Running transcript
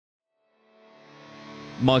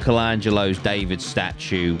Michelangelo's David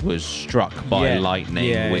statue was struck by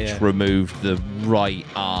lightning, which removed the right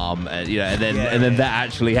arm, and then that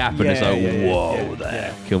actually happened. It's like, whoa,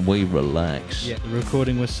 there. Can we relax? Yeah, the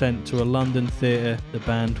recording was sent to a London theatre the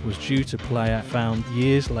band was due to play at, found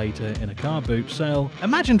years later in a car boot sale.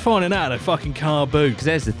 Imagine finding out a fucking car boot. Because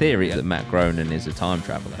there's the theory that Matt Groening is a time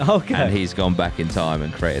traveller. Okay. And he's gone back in time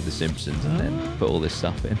and created The Simpsons and then put all this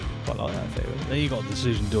stuff in. Quite like that theory. Then you got a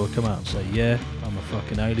decision: do I come out and say, yeah, I'm a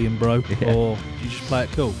fucking alien, bro, or you just play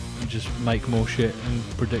it cool and just make more shit and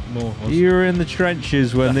predict more? You were in the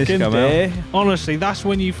trenches when this came out. Honestly, that's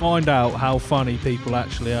when you find out how funny people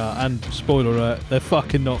actually are. And spoiler alert, they're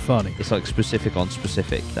fucking not funny. It's like specific on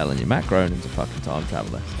specific, telling you Matt Groening's a fucking time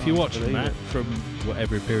traveller. If you're watching that from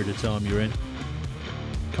whatever period of time you're in,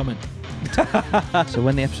 comment. So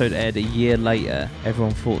when the episode aired a year later,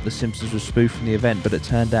 everyone thought The Simpsons was spoofing the event, but it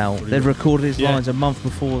turned out they'd recorded his lines a month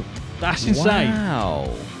before. That's insane.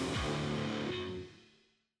 Wow.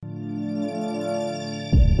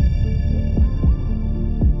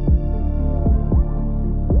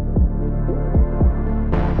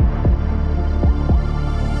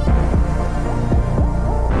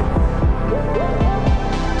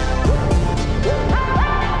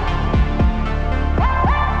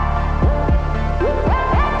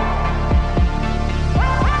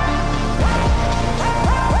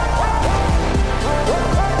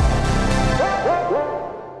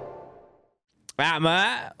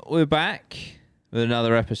 APMA, we're back with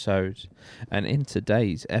another episode, and in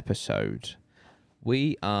today's episode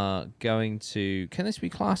we are going to, can this be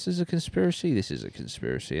classed as a conspiracy? This is a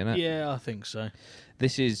conspiracy, isn't it? Yeah, I think so.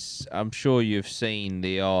 This is, I'm sure you've seen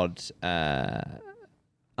the odd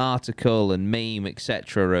article and meme,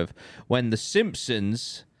 etc., of when The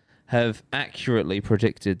Simpsons have accurately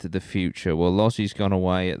predicted the future. Well, Lozzie's gone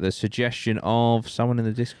away at the suggestion of someone in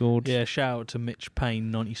the Discord. Yeah, shout out to Mitch Payne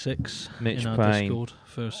 96 Mitch in our Payne. Discord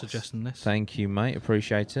for suggesting this. Thank you, mate.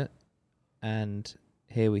 Appreciate it. And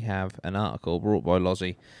here we have an article brought by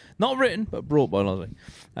Lozzie. Not written, but brought by Lozzie.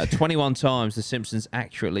 21 times The Simpsons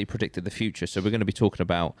accurately predicted the future. So we're going to be talking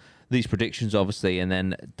about these predictions, obviously, and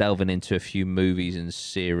then delving into a few movies and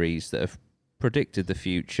series that have predicted the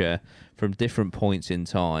future from different points in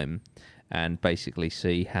time, and basically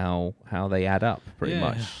see how they add up, pretty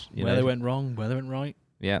much. Where they went wrong, where they went right.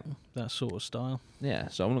 Yeah. That sort of style. Yeah,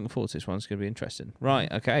 so I'm looking forward to this one. It's going to be interesting.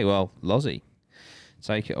 Right, okay, well, Lozzie,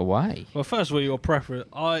 take it away. Well, first of all, your preference.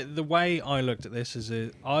 The way I looked at this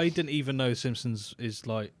is I didn't even know Simpsons is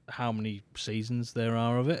like how many seasons there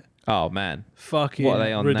are of it. Oh, man. Fucking what are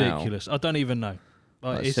they on ridiculous. now? I don't even know.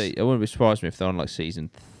 Like, Let's see. It wouldn't be surprised me if they're on like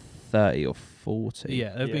season 30 or 40.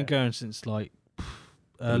 Yeah, they've been going since like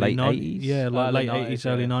late 80s? Yeah, like late 90s, 80s,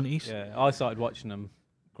 early 90s. Yeah, I started watching them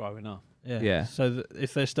growing up. Yeah. So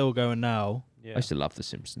if they're still going now, I used to love The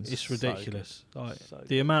Simpsons. it's ridiculous. Like, So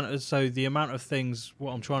the amount of things.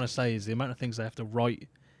 What I'm trying to say is the amount of things they have to write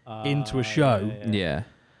into a show. Yeah.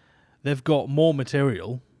 They've got more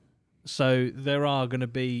material, so there are going to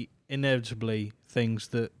be inevitably things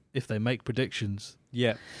that if they make predictions,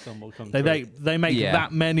 some will come they make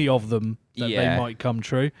that many of them that they might come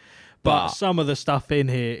true. But some of the stuff in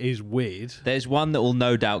here is weird. There's one that will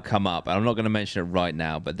no doubt come up, and I'm not going to mention it right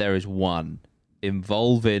now, but there is one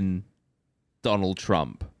involving Donald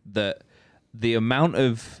Trump that the amount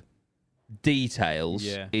of details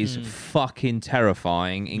is fucking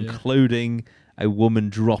terrifying, including a woman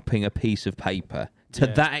dropping a piece of paper. To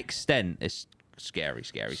that extent, it's scary.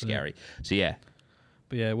 So yeah.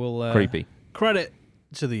 But yeah, we'll creepy. Credit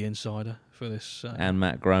to the insider for this. And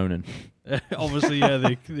Matt Groening. Obviously,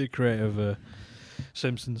 the creator of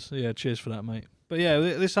Simpsons. Yeah, cheers for that, mate. But yeah,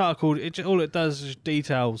 this article, all it does is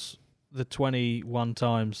details the 21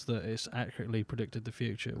 times that it's accurately predicted the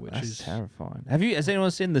future, which is terrifying. Has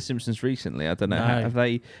anyone seen The Simpsons recently? I don't know.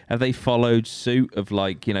 No. Have they followed suit of,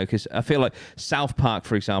 like, you know, because I feel like South Park,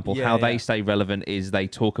 for example, they stay relevant is they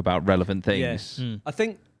talk about relevant things. Yes. I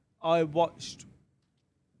think I watched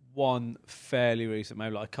one fairly recent,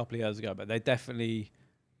 maybe like a couple of years ago, but they definitely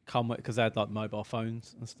come with, because they had like mobile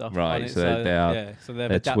phones and stuff. Right, so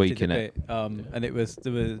they've adapted tweaking a bit. And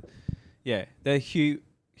their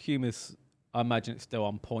humour's, I imagine it's still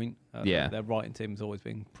on point. Their writing team's always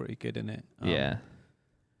been pretty good in it.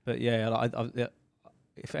 But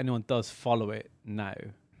if anyone does follow it now,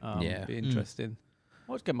 it'd be interesting.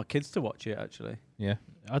 I would get my kids to watch it, actually. Yeah.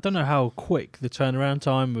 I don't know how quick the turnaround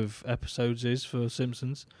time of episodes is for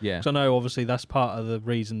Simpsons. Yeah. Because I know, obviously, that's part of the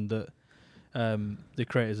reason that the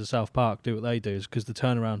creators of South Park do what they do, is because the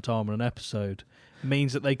turnaround time on an episode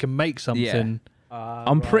means that they can make something.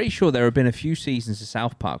 I'm pretty sure there have been a few seasons of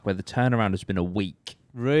South Park where the turnaround has been a week.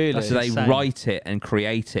 Really? So they write it and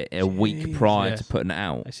create it a week prior to putting it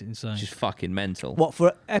out. That's insane. Which is fucking mental. What, for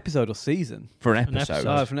an episode or season? For an episode.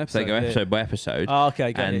 Oh, for an episode. So they go episode by episode. Oh,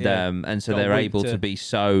 okay, and so they're able to be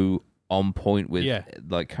so on point with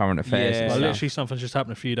like current affairs. Yeah, and like stuff. literally something just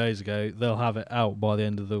happened a few days ago. They'll have it out by the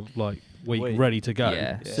end of the week, ready to go.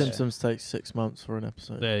 Yeah. Simpsons takes 6 months for an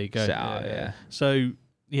episode. There you go. So, So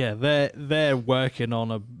they're working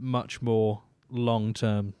on a much more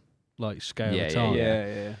long-term scale of time.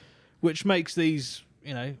 Yeah. Which makes these,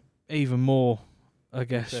 even more, I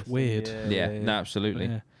guess, weird. No, absolutely.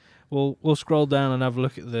 Yeah. We'll scroll down and have a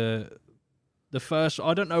look at the first.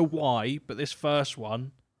 I don't know why, but this first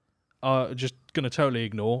one, just going to totally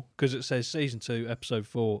ignore because it says season 2, episode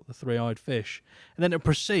 4, the three-eyed fish, and then it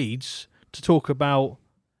proceeds to talk about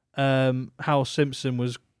how Simpson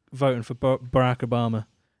was voting for Barack Obama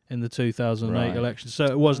in the 2008 election. So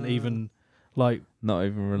it wasn't even not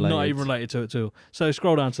even related to it at all. So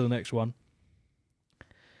scroll down to the next one.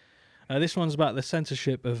 This one's about the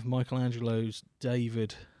censorship of Michelangelo's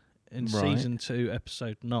David in season 2,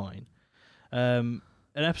 episode 9. An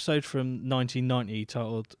episode from 1990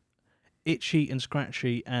 titled "Itchy and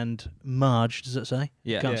Scratchy and Marge." Does that say?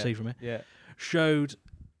 Yeah. Can't see from it. Yeah. Showed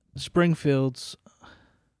Springfield's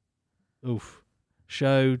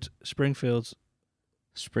Springfieldians.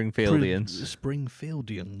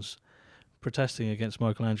 Springfieldians protesting against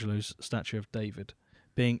Michelangelo's statue of David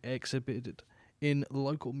being exhibited in the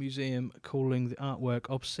local museum, calling the artwork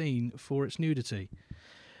obscene for its nudity.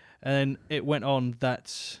 And it went on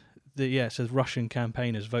that it says Russian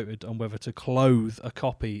campaigners voted on whether to clothe a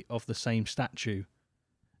copy of the same statue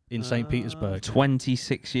in St. Petersburg.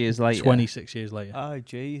 26 years later. 26 years later. Oh,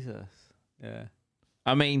 Jesus. Yeah.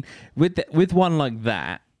 I mean, with one like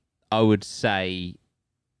that, I would say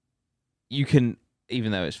you can,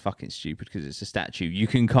 even though it's fucking stupid because it's a statue, you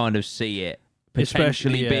can kind of see it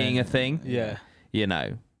potentially being a thing. Yeah.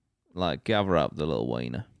 Gather up the little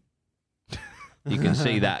wiener. You can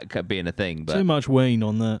see that being a thing. But too much ween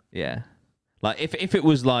on that. Yeah. If it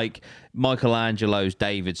was like Michelangelo's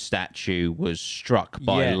David statue was struck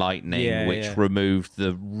by lightning, which removed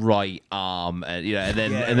the right arm, and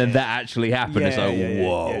then that actually happened. It's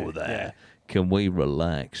whoa, there. Can we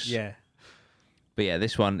relax? Yeah. But yeah,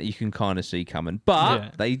 this one you can kind of see coming.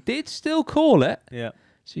 But they did still call it. Yeah.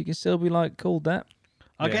 So you can still be called that.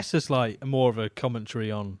 I guess it's more of a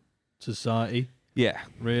commentary on society. Yeah.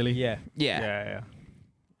 Really? Yeah. Yeah.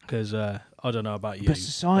 Because I don't know about you. But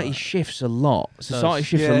society shifts a lot.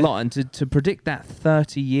 A lot. And to predict that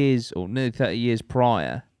 30 years or nearly 30 years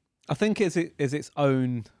prior. I think is its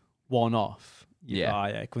own one-off.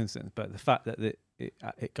 Yeah. Coincidence. But the fact that it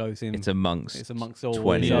goes in. It's amongst all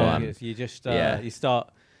 21. You just you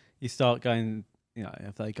start going.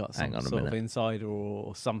 Have they got some sort of insider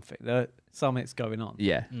or something? Something's going on.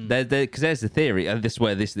 Yeah, because there's the theory. This is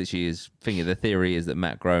where this literally is thinking. The theory is that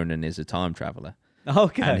Matt Groening is a time traveler.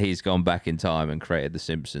 Okay. And he's gone back in time and created The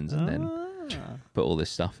Simpsons and then put all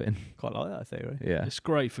this stuff in. Quite like that theory. Yeah. It's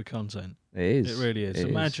great for content. It is. It really is.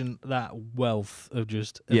 Imagine that wealth of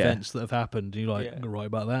just events that have happened. You're I'm going to write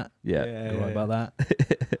about that. Yeah. Write about that.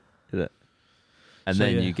 And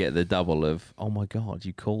then you get the double of, oh my God,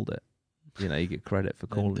 you called it. You get credit for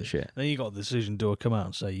calling shit. Then you got the decision, do I come out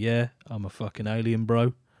and say, yeah, I'm a fucking alien,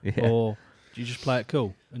 bro? Yeah. Or do you just play it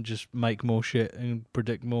cool and just make more shit and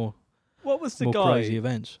predict more What was the more guy crazy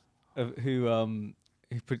events? who in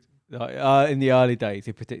the early days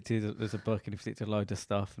he predicted there's a book and he predicted a load of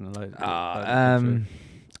stuff and a load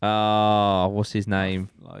what's his name?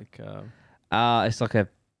 It's like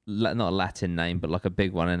not a Latin name, but like a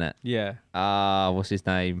big one, isn't it? Yeah. What's his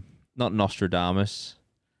name? Not Nostradamus,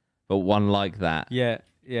 but one like that. Yeah.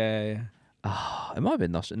 It might have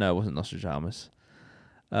been Nostradamus. No, it wasn't Nostradamus.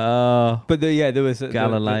 But there was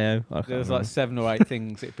Galileo. There was 7 or 8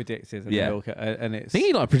 things it predicted. And and it's. I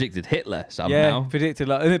think he predicted Hitler somehow. Yeah, predicted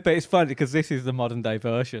but it's funny because this is the modern day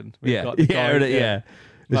version.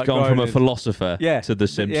 It's gone from a philosopher to The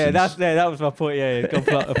Simpsons. That was my point. Yeah, it's gone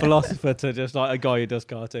from a philosopher to just a guy who does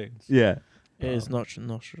cartoons. Yeah. It is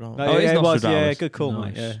Nostradamus. It was. Yeah, good call,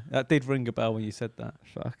 mate. Yeah, that did ring a bell when you said that.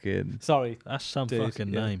 Fucking. Sorry, that's some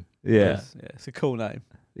fucking name. Yeah, it's a cool name.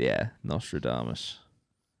 Yeah, Nostradamus.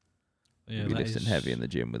 Yeah, be lifting heavy in the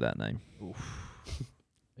gym with that name. Oof.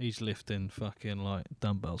 He's lifting fucking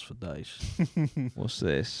dumbbells for days. What's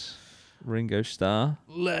this? Ringo Starr.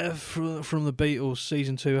 Left from the Beatles,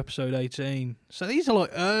 season 2, episode 18. So these are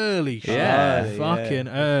early shit.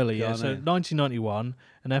 Early. Yeah. So 1991,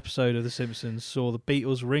 an episode of The Simpsons saw the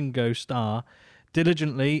Beatles' Ringo Starr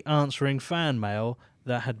diligently answering fan mail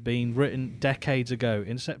that had been written decades ago.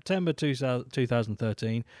 In September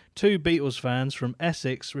 2013, two Beatles fans from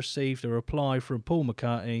Essex received a reply from Paul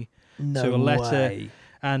McCartney to a letter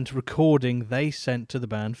and recording they sent to the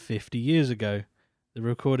band 50 years ago. The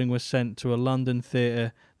recording was sent to a London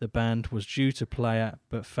theatre the band was due to play at,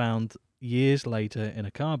 but found years later in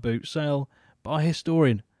a car boot sale by a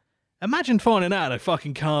historian. Imagine finding out in a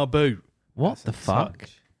fucking car boot. What the fuck?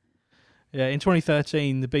 Yeah, in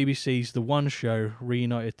 2013, the BBC's The One Show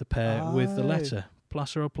reunited the pair with the letter,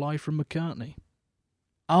 plus a reply from McCartney.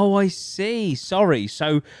 Oh, I see. Sorry.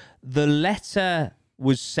 So the letter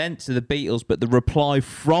was sent to the Beatles, but the reply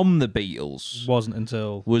from the Beatles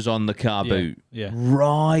was on the car boot. Yeah.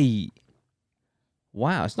 Right.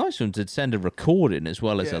 Wow, it's nice of them to send a recording as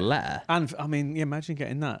well as a letter. And, I mean, imagine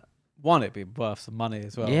getting that. One, it'd be worth some money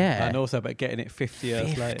as well. Yeah. And also about getting it 50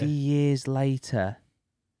 years later. 50 years later.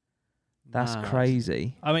 That's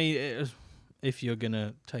crazy. I mean, if you're going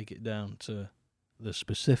to take it down to the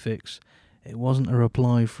specifics, it wasn't a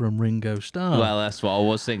reply from Ringo Starr. Well, that's what I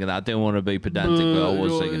was thinking. I didn't want to be pedantic, but I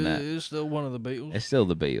was thinking that. It's still one of the Beatles. It's still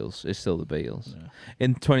the Beatles. Yeah.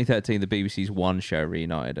 In 2013, the BBC's One Show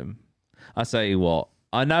reunited them. I tell you what,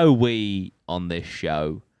 I know we on this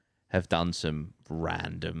show have done some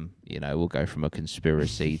random, we'll go from a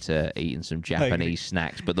conspiracy to eating some Japanese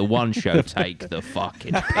snacks, but the One Show take the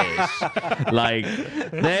fucking piss. Like,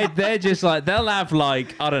 they're just like, they'll have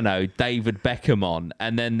like, I don't know, David Beckham on,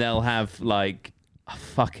 and then they'll have like a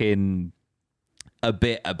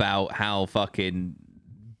bit about how fucking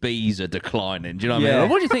bees are declining. Do you know what I mean? Like,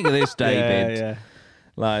 what do you think of this, David? Yeah.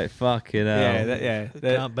 Like, fucking hell. They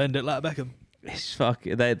can't bend it like Beckham. It's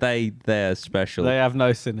fucking. They're special. They have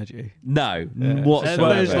no synergy. No,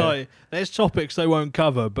 whatsoever. There's topics they won't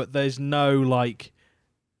cover, but there's no like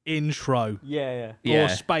intro. Or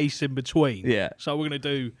space in between. Yeah. So we're gonna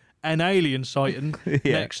do an alien sighting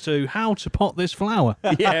next to how to pot this flower.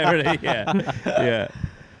 Really. Yeah.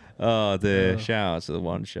 Oh dear. Shout out to the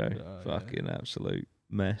One Show. Fucking absolute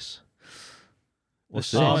mess.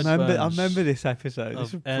 What's I remember this episode.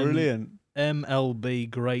 This was brilliant. MLB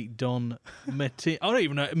great Don Mattingly. I don't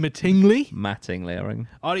even know Mattingly. I think.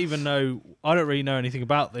 I don't really know anything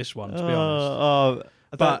about this one, to be honest.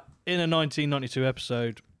 But in a 1992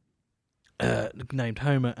 episode named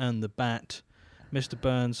Homer and the Bat, Mr.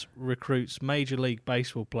 Burns recruits Major League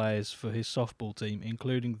Baseball players for his softball team,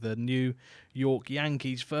 including the New York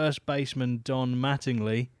Yankees first baseman Don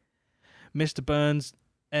Mattingly. Mr. Burns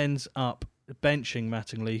ends up benching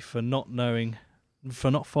Mattingly for not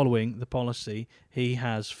following the policy he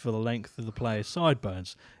has for the length of the player's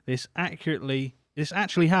sideburns. This actually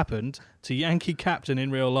happened to Yankee captain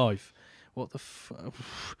in real life. What the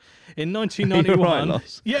in 1991?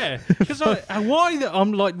 Right, yeah, because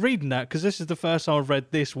I'm like reading that because this is the first time I've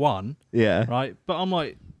read this one. Yeah. Right, but I'm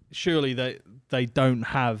like, surely they don't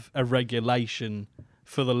have a regulation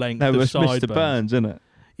for the length of sideburns. Mr. Burns, isn't it?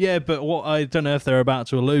 Yeah, but what I don't know if they're about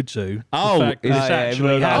to allude to. He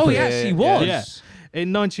actually was. Yeah.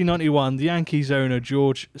 In 1991, the Yankees owner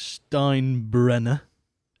George Steinbrenner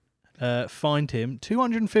fined him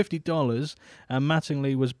 $250, and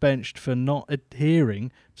Mattingly was benched for not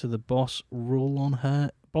adhering to the boss's rule on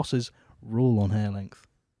hair length.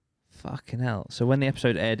 Fucking hell! So when the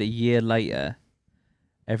episode aired a year later,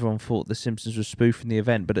 everyone thought the Simpsons was spoofing the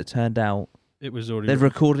event, but it turned out it was already they'd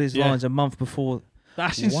recorded his lines a month before.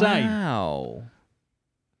 That's insane. Wow.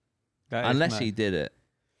 Unless he did it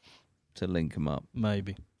to link him up.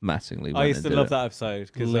 Maybe. Mattingly. I used to love that episode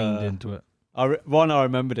because leaned into it. I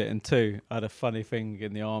remembered it, and two, I had a funny thing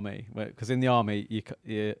in the army because in the army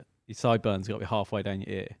your sideburns got to be halfway down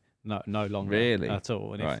your ear, no longer at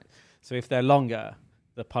all. And if they're longer,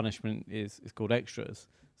 the punishment is called extras.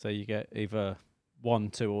 So you get either 1,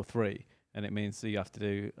 2, or 3, and it means that you have to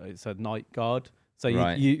do it's a night guard. So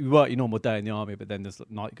you work your normal day in the army, but then there's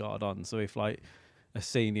night guard on. So if like a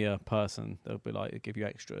senior person, they'll be like give you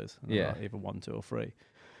extras, like either 1, 2, or 3.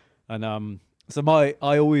 And so what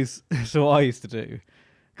I used to do,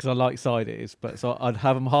 because I like side ears, but so I'd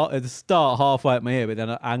have them start halfway at my ear, but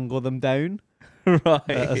then I'd angle them down, right,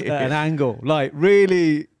 at an angle, like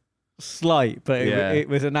really slight, but it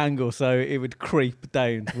was an angle, so it would creep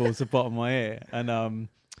down towards the bottom of my ear,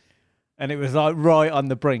 and it was like right on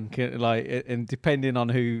the brink, and depending on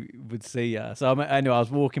who would see you. So anyway, I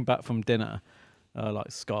was walking back from dinner,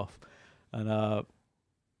 like scoff, and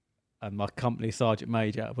my company sergeant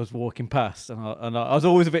major was walking past, and I was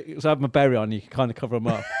always a bit. So I had my berry on, you could kind of cover him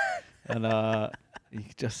up, and you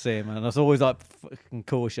could just see him. And I was always like fucking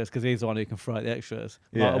cautious because he's the one who can throw out the extras.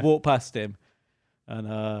 Like, I walked past him, and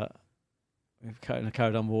I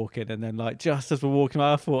carried on walking, and then like just as we're walking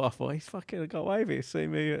out, I thought he's fucking got away with it, see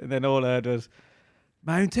me, and then all I heard was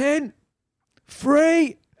mountain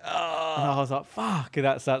free, and I was like fuck, and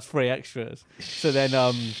that's free extras. So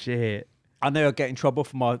then shit. I knew I'd get in trouble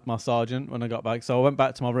for my sergeant when I got back, so I went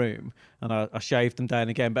back to my room and I shaved them down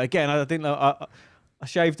again. But again, I didn't know I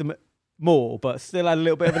shaved them more, but still had a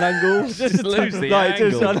little bit of an angle. just lose the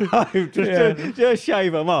angle. Just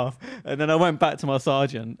shave them off. And then I went back to my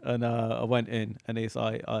sergeant and I went in and he's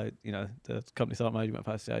like, the company sergeant major went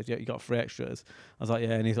past, yeah, you got 3 extras. I was like,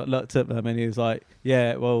 yeah. And he's like, looked at them and he was like,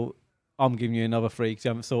 yeah, well, I'm giving you another 3 because you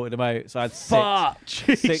haven't sorted them out. So I had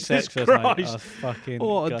 6 extras, mate. I was fucking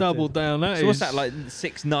what gutted. a double down that is. So what's that, like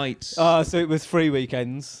 6 nights? So it was 3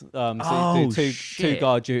 weekends. So you do two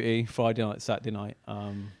guard duty, Friday night, Saturday night.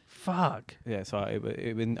 Fuck. Yeah, so I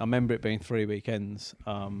remember it being 3 weekends,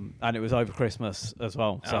 and it was over Christmas as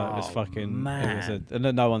well. So it was fucking. Man.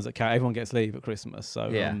 And no one's at camp. Everyone gets leave at Christmas, so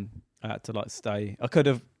I had to like stay. I could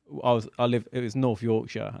have. It was North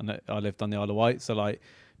Yorkshire, and I lived on the Isle of Wight. So like,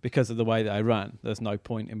 because of the way that I ran, there's no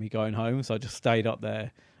point in me going home. So I just stayed up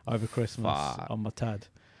there over Christmas on my tad,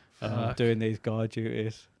 doing these guard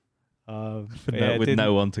duties. With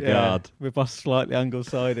no one to guard. With my slightly angled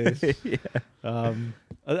sideys.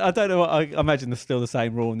 I don't know. I imagine there's still the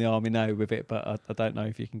same rule in the army now with it, but I don't know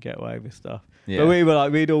if you can get away with stuff. Yeah.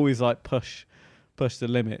 But we'd always like push the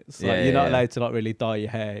limits. Like, you're not allowed to like really dye your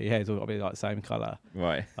hair. Your hair's all got to be like the same colour.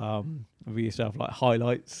 Right. We used to have like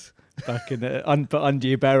highlights back in the under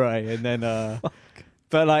your beret, and then.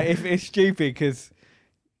 But like, if it's stupid because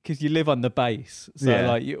you live on the base, so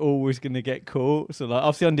like you're always gonna get caught. So like,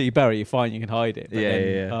 obviously under your beret, you're fine, you can hide it.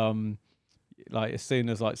 But like as soon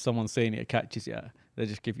as like someone's seen it catches you, they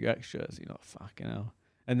just give you extras. You're like fucking hell.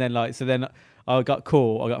 And then like then I got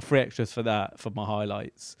caught. I got 3 extras for that for my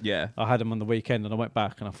highlights. Yeah, I had them on the weekend, and I went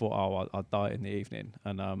back and I thought, I'll dye it in the evening.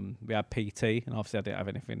 And we had PT, and obviously I didn't have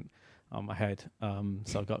anything on my head,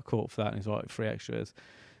 so I got caught for that. And he's like 3 extras.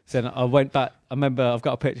 So then I went back. I remember I've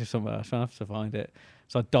got a picture somewhere. I have to find it.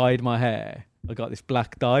 So I dyed my hair. I got this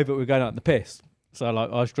black dye, but we were going out in the piss. So like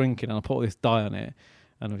I was drinking and I put all this dye on it,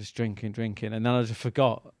 and I was just drinking, and then I just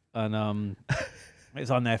forgot, and it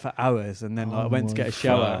was on there for hours. And then like, I went to get a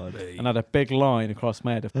shower and had a big line across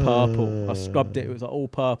my head of purple. I scrubbed it; it was like, all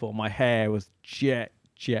purple. My hair was jet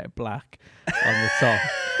black on the top.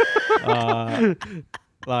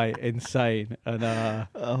 Like insane, and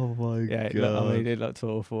oh my god, it looked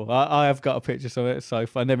awful. I have got a picture of it, so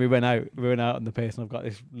fun. And then we went out on the piss, and I've got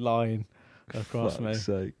this line across me.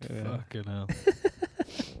 Sake. Yeah. Fucking hell.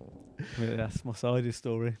 That's my side of the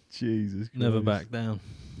story. Jesus Christ. Never back down.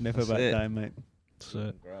 Never back down, mate. That's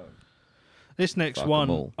it. This next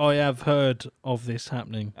one, I have heard of this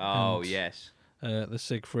happening. Oh yes, the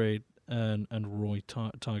Siegfried and Roy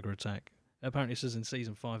Tiger attack. Apparently, this is in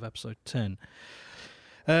season 5, episode 10.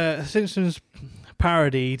 Simpsons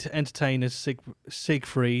parodied entertainers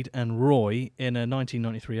Siegfried and Roy in a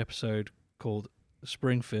 1993 episode called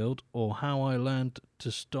Springfield, or How I Learned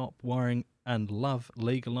to Stop Worrying and Love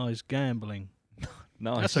Legalized Gambling.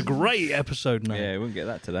 Nice. That's a great episode name. Yeah, we wouldn't get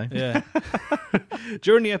that today. Yeah.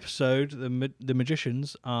 During the episode, the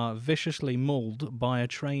magicians are viciously mauled by a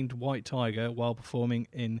trained white tiger while performing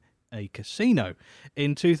in a casino.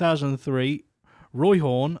 In 2003, Roy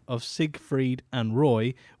Horn of Siegfried and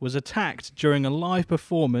Roy was attacked during a live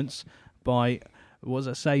performance by,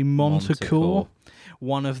 Montecore,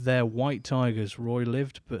 one of their white tigers. Roy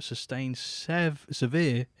lived but sustained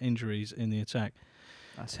severe injuries in the attack.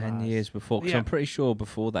 That's 10 years before, because I'm pretty sure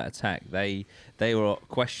before that attack, they were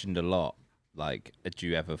questioned a lot. Like, do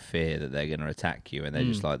you ever fear that they're going to attack you? And they're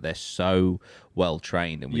just like, they're so well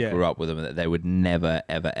trained, and we grew up with them that they would never,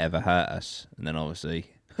 ever, ever hurt us. And then obviously,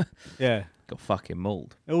 got fucking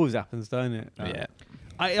mauled. It always happens, don't it? Yeah.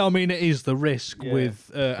 I mean, it is the risk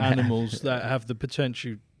with animals that have the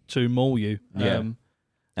potential to maul you. The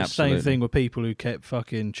same thing with people who kept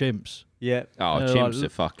fucking chimps. Yeah. Oh, chimps are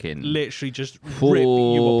fucking... Literally just rip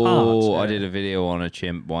you apart. I did a video on a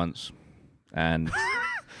chimp once, and...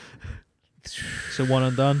 So one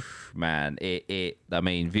and done? Man, I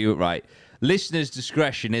mean, view it right. Listeners'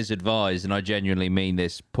 discretion is advised, and I genuinely mean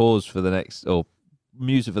this. Pause for the next... or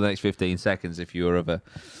mute it for the next 15 seconds if you're of a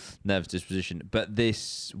nervous disposition. But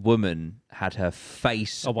this woman had her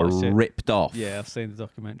face ripped off. Yeah, I've seen the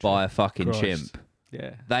documentary. By a fucking chimp.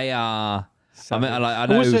 Yeah. They are... I mean, I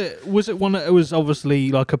know. Was it one that it was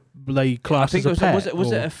obviously like they classed as a pet?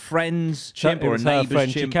 Was it a friend's chimp or a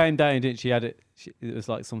neighbour's chimp? She came down, didn't she? Had it. It was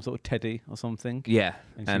like some sort of teddy or something. Yeah,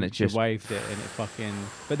 and she just waved it, and it fucking.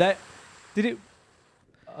 But that did it.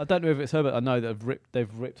 I don't know if it's her, but I know that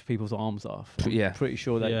they've ripped people's arms off. I'm pretty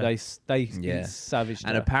sure they savaged.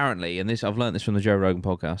 And apparently, and this I've learned this from the Joe Rogan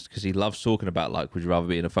podcast because he loves talking about like, would you rather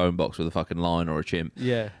be in a phone box with a fucking lion or a chimp?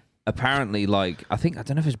 Yeah. Apparently, like I don't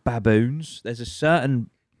know if it's baboons. There's a certain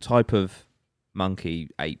type of monkey,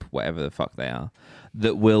 ape, whatever the fuck they are,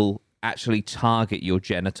 that will actually target your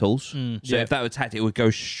genitals. So if that attacked, it would go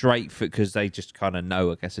straight for, because they just kind of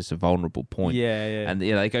know, I guess it's a vulnerable point. And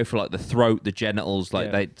they go for like the throat, the genitals,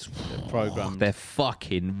 like they're programmed. They're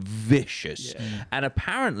fucking vicious. And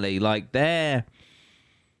apparently like their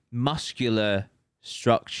muscular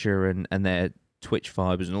structure and their twitch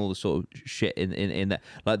fibers and all the sort of shit in that,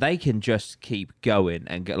 like they can just keep going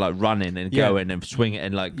and get like running and going and swinging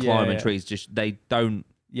and like climbing trees. Just they don't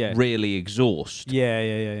really exhaust.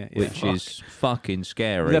 Which is fucking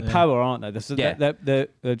scary. They're power, aren't they?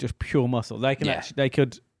 They're just pure muscle. They can actually, they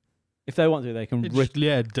could, if they want to, they can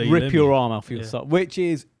rip your arm off your sock, which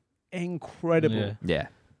is incredible. I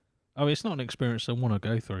mean, it's not an experience I want to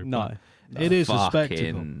go through. No, it is a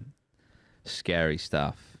spectacle. Scary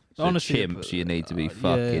stuff. So honestly, chimps, you need to be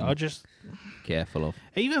fucking careful of.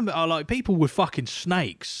 Even like people with fucking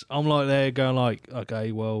snakes, I'm like they're going like,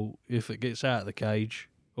 okay, well, if it gets out of the cage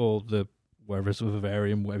or the wherever it's a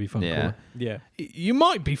vivarium, whatever you fucking call it, you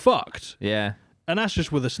might be fucked. Yeah, and that's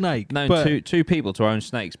just with a snake. No, two people to own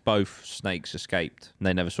snakes. Both snakes escaped. And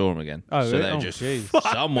they never saw them again. Oh, so really? they're just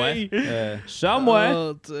somewhere, somewhere.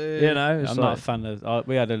 Oh, you know, I'm not a fan of.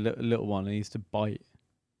 We had a little one, and he used to bite.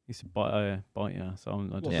 Bite you. So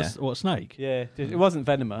what snake? Yeah, it wasn't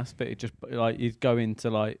venomous, but it just like you'd go in to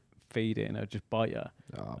like feed it and it would just bite you,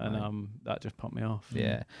 and that just popped me off.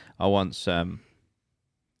 Yeah, I once in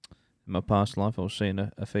my past life I was seeing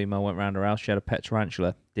a female went round her house. She had a pet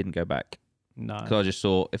tarantula. Didn't go back. No, because I just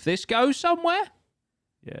thought if this goes somewhere,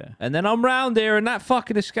 and then I'm round here and that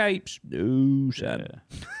fucking escapes. No, son.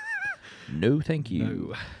 No, thank you.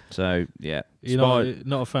 No. So you're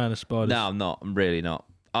not a fan of spiders. No, I'm not. I'm really not.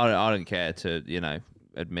 I don't care to,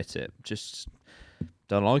 admit it. Just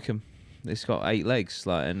don't like them. It's got 8 legs,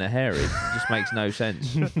 and they're hairy. It just makes no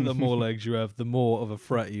sense. The more legs you have, the more of a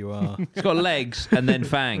threat you are. It's got legs and then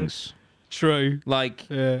fangs. True.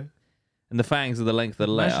 And the fangs are the length of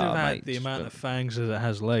the leg. Imagine the amount of fangs that it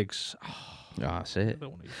has legs. That's it.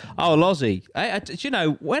 Oh, Lozzie.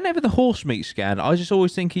 Whenever the horse meat scan, I just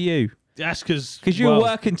always think of you. That's because you were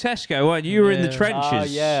working Tesco, weren't you? You were in the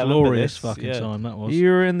trenches. Glorious fucking time that was. You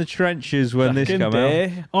were in the trenches when this came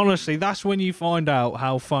out. Honestly, that's when you find out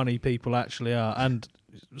how funny people actually are. And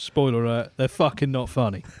spoiler alert, they're fucking not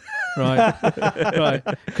funny. Right? Right.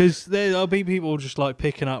 Because there'll be people just like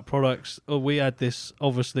picking up products. We had this,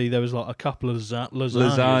 obviously, there was like a couple of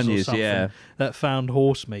lasagnas or something that found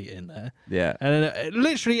horse meat in there. Yeah. And then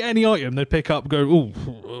literally any item they'd pick up and go,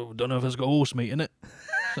 oh, don't know if it's got horse meat in it.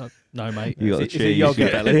 So, no, mate. You got the cheese.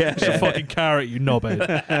 It's a fucking carrot, you knobhead.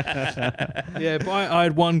 But I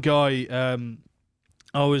had one guy.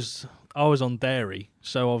 I was on dairy,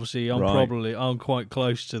 so obviously I'm quite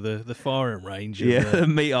close to the firing range. Of,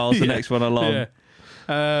 meat aisle's the next one along. Yeah.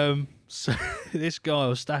 So this guy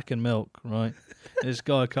was stacking milk, right? This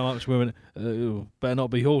guy come up to me and better not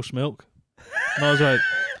be horse milk. And I was like,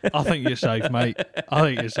 I think you're safe, mate. I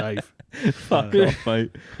think you're safe. Fuck off,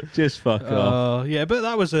 mate. Just fuck off. Yeah, but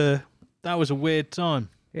that was a weird time.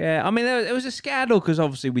 Yeah, I mean, it was a scandal because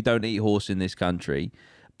obviously we don't eat horse in this country.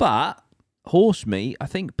 But horse meat, I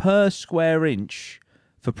think per square inch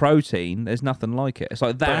for protein, there's nothing like it. It's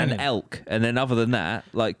like that and elk. And then other than that,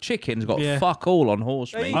 like chicken's got fuck all on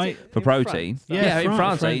horse meat for protein. France. In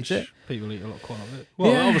France they eat it. People eat a lot quite a bit.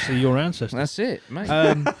 Well, obviously your ancestors. That's it, mate.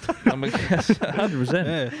 100%.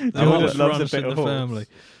 Yeah, the horse runs in the family.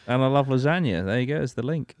 And I love lasagna. There you go. It's the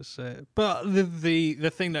link. But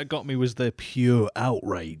the thing that got me was the pure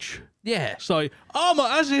outrage. Yeah. It's like,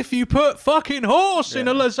 as if you put fucking horse in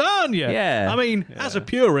a lasagna. Yeah. I mean, as a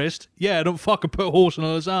purist, I don't fucking put horse in a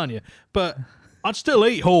lasagna. But I'd still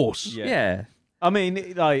eat horse. Yeah. I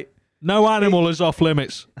mean, no animal is off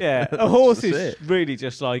limits. Yeah. A horse is really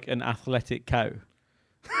just like an athletic cow.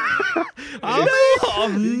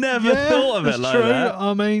 I've never thought of it like that.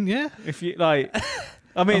 I mean, if you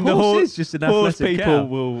the horse is just an horse athletic people cow.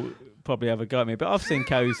 will probably have a go at me, but I've seen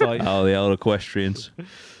cows like the old equestrians.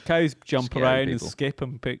 Cows jump Scary around people. and skip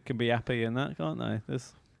and can be happy and that, can't they?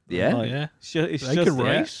 It's They just can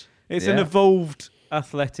race. It's an evolved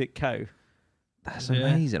athletic cow. That's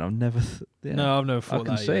amazing. I've never. No, I've never thought I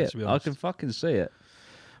can that see either, it. to be I honest. can fucking see it.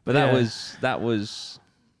 But that was. That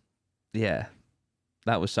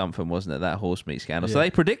was something, wasn't it? That horse meat scandal. So they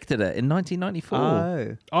predicted it in 1994.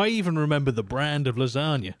 Oh. I even remember the brand of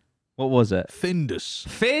lasagna. What was it?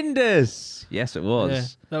 Findus. Yes, it was. Yeah,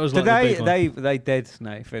 that was So like the big one. they dead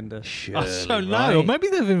now, Findus. I don't know. Or maybe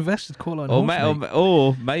they've invested quite a lot in horse meat.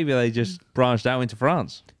 Or maybe they just branched out into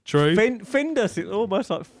France. True. Findus, it's almost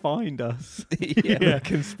like find us. Yeah.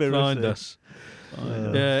 Conspiracy. Find us.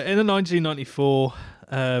 In the 1994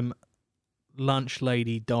 Lunch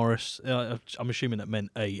Lady Doris, I'm assuming that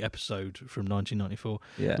meant a episode from 1994.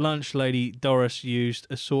 Yeah. Lunch Lady Doris used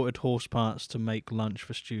assorted horse parts to make lunch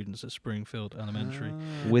for students at Springfield Elementary.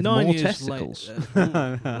 With more testicles.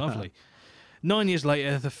 Lovely. 9 years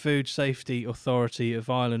later, the Food Safety Authority of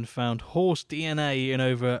Ireland found horse DNA in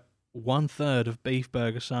over 1/3 of beef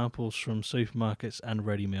burger samples from supermarkets and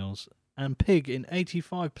ready meals, and pig in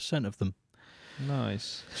 85% of them.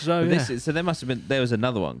 Nice. So so there must have been, there was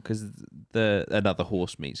another one, because another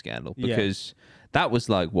horse meat scandal, because that was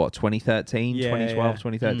like what, 2013, 2012,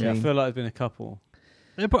 2013. Yeah, I feel like there's been a couple.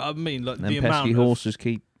 I mean, like, And the pesky amount horses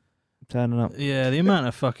keep turning up. Yeah, the amount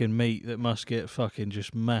of fucking meat that must get fucking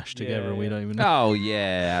just mashed together, and we don't even know. Oh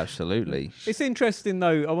yeah, absolutely. It's interesting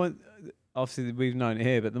though. Obviously we've known it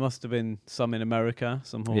here, but there must have been some in America,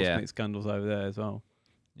 some horse meat scandals over there as well.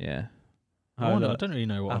 Yeah. I don't really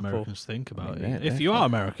know what Americans think about it. If definitely. you are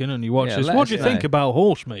American and you watch this, let what us do you know. think about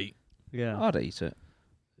horse meat? Yeah. I'd eat it.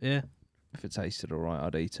 Yeah. If it tasted alright,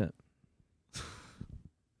 I'd eat it.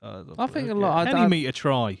 I think a lot. Any meat a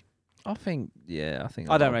try. I think, I think.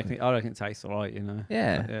 I reckon it tastes alright, you know.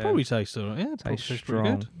 Yeah. Probably tastes alright. Yeah, probably Tastes tastes pretty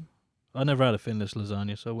good. I never had a finless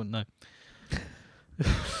lasagna, so I wouldn't know.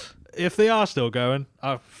 If they are still going,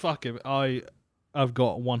 I've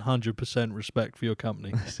got 100% respect for your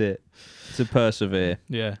company. That's it. To persevere.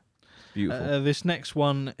 Yeah. Beautiful. This next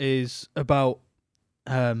one is about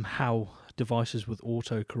how devices with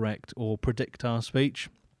autocorrect or predict our speech.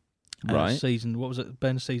 Right. What was it,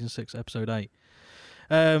 Ben? Season 6, episode 8.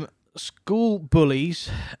 School bullies,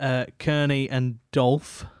 Kearney and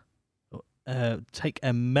Dolph, take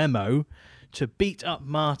a memo to beat up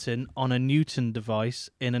Martin on a Newton device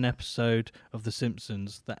in an episode of The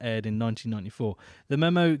Simpsons that aired in 1994. The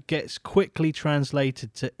memo gets quickly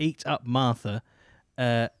translated to eat up Martha,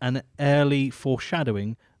 an early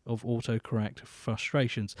foreshadowing of autocorrect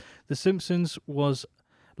frustrations. The Simpsons was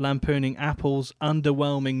lampooning Apple's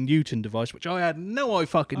underwhelming Newton device, which I had no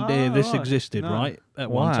fucking idea this existed, right,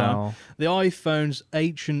 at one time. The iPhone's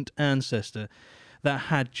ancient ancestor that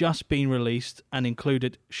had just been released and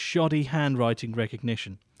included shoddy handwriting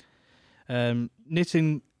recognition.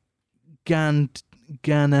 Nitin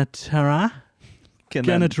Ganatra,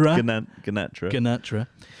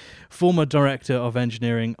 former director of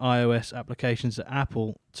engineering iOS applications at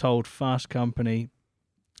Apple, told Fast Company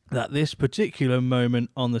that this particular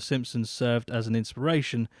moment on The Simpsons served as an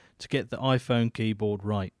inspiration to get the iPhone keyboard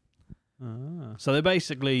right. So they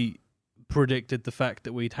basically predicted the fact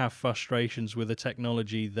that we'd have frustrations with a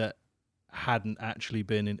technology that hadn't actually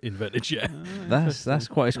been invented yet. That's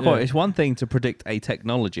quite. It's one thing to predict a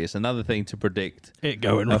technology; it's another thing to predict it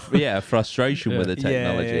going wrong. Frustration with the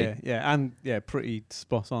technology. And pretty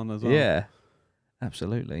spot on as well. Yeah,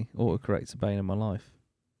 absolutely. Autocorrect's a bane in my life.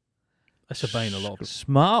 That's a bane a lot.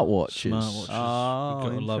 Smartwatches. Oh, You've got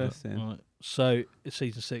to love it. interesting. Right. So, it's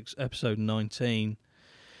season 6, episode 19.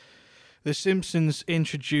 The Simpsons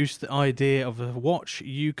introduced the idea of a watch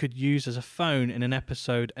you could use as a phone in an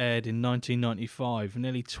episode aired in 1995,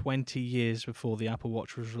 nearly 20 years before the Apple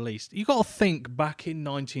Watch was released. You got to think back in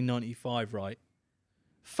 1995, right?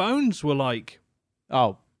 Phones were like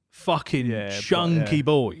fucking chunky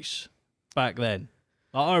boys back then.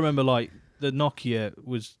 Like, I remember like the Nokia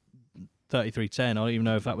was 3310. I don't even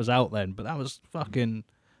know if that was out then, but that was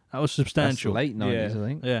substantial. That's late 90s, I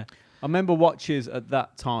think. Yeah. I remember watches at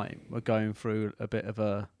that time were going through a bit of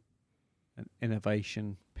an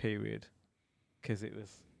innovation period, because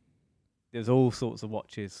there's all sorts of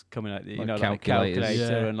watches coming out, like like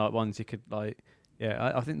calculator and like ones you could like.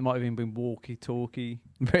 Yeah, I think there might have even been walkie-talkie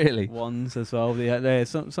ones as well. Yeah, there's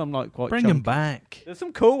some like quite. Bring them back. There's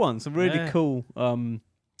some cool ones, some really cool,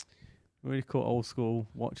 really cool old school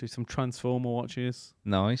watches. Some Transformer watches.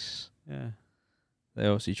 Nice. Yeah. They're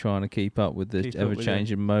obviously trying to keep up with the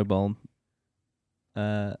ever-changing mobile.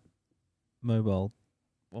 What am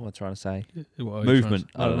I trying to say? Movement.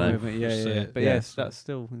 I don't know. Movement, yeah. But yes, that's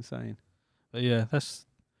still insane. But yeah, that's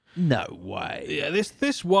no way. Yeah,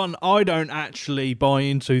 this one I don't actually buy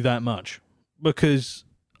into that much, because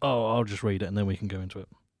I'll just read it and then we can go into it.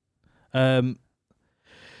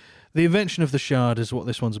 The invention of the shard is what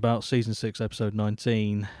this one's about. Season 6, episode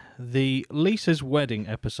 19. The Lisa's Wedding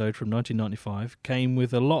episode from 1995 came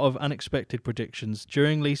with a lot of unexpected predictions.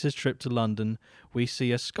 During Lisa's trip to London, we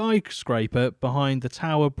see a skyscraper behind the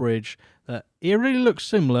Tower Bridge that eerily looks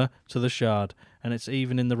similar to the Shard, and it's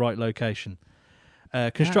even in the right location.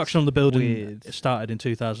 Construction on the building started in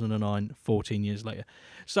 2009, 14 years later.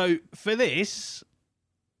 So for this,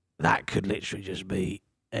 that could literally just be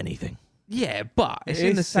anything. Yeah, but it's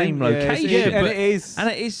in the same location. And it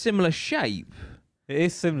is similar shape. It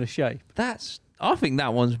is similar shape. I think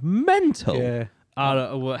that one's mental. Yeah.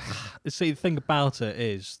 See, the thing about it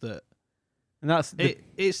is that and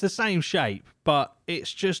it's the same shape, but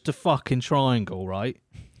it's just a fucking triangle, right?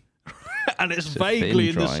 And it's vaguely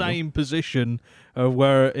in the same position of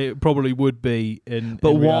where it probably would be in.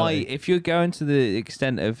 But in why, reality. if you're going to the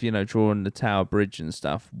extent of drawing the Tower Bridge and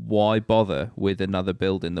stuff, why bother with another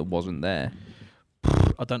building that wasn't there?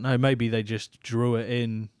 I don't know. Maybe they just drew it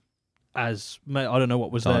in as I don't know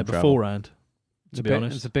what was Time there travel. beforehand. To be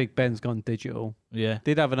honest, it's a big Ben's gone digital. Yeah,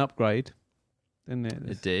 Did have an upgrade, didn't it?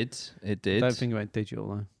 It did. I don't think it went digital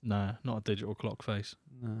though. no, not a digital clock face.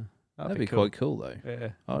 No, That'd be quite cool though. Yeah,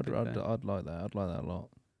 I'd like that. I'd like that a lot.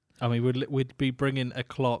 I mean, we'd be bringing a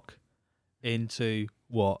clock into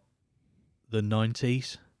what, the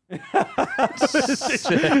 90s. It's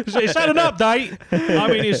had an update. I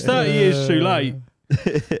mean, it's 30 years too late.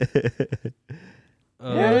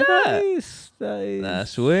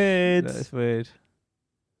 That's weird. That's weird.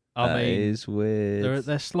 I mean, is weird.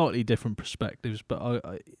 they're slightly different perspectives, but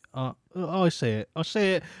I see it. I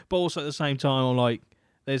see it, but also at the same time, I'm like,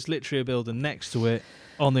 there's literally a building next to it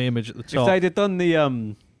on the image at the top. If they'd have done the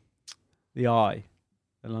eye,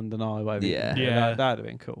 the London Eye, whatever, Yeah. that'd have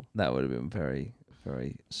been cool. That would have been very,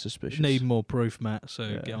 very suspicious. Need more proof, Matt, so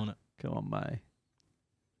Yeah. get on it. Come on, mate.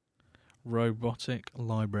 Robotic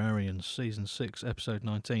Librarians, Season 6, Episode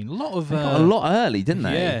 19. A lot of... They got a lot early, didn't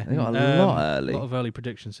they? Yeah. They got a lot early. A lot of early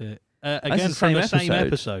predictions here. Again, the from same the same episode.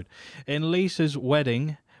 episode. In Lisa's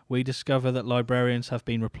Wedding, we discover that librarians have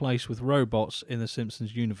been replaced with robots in the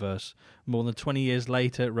Simpsons universe. More than 20 years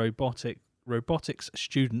later, robotics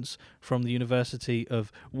students from the University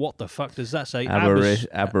of... What the fuck does that say?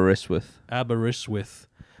 Aberystwyth. Aberystwyth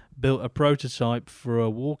built a prototype for a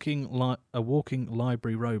walking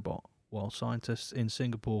library robot, while scientists in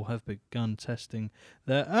Singapore have begun testing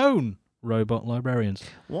their own robot librarians.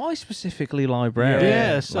 Why specifically librarians?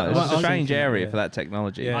 Yeah, so- it's well, a strange thinking, area yeah. for that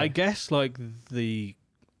technology. Yeah. I guess like the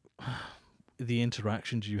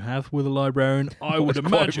interactions you have with a librarian, I would It's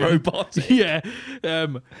quite imagine. robotic. Yeah.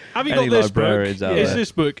 Have you Any got this book? librarians out Is there?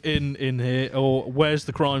 this book in here, or where's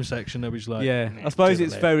the crime section? Nobody's like, I suppose do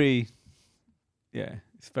it's it. very,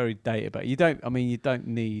 it's very database. You don't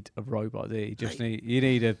need a robot, do you? You just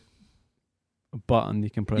need a button you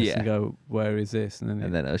can press Yeah. and go, where is this? And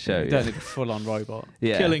then it'll show you. don't need a full-on robot.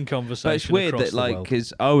 Yeah. killing conversation. But it's weird across that, the like, world.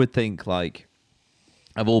 because I would think, like,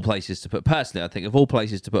 of all places to put, personally, I think of all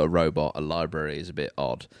places to put a robot, a library is a bit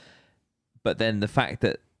odd. But then the fact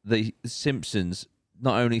that the Simpsons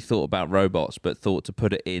not only thought about robots, but thought to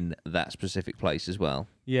put it in that specific place as well.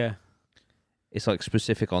 Yeah. It's like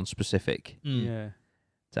specific on specific. Yeah.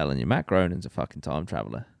 Telling you, Matt Groening's a fucking time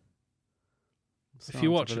traveller. If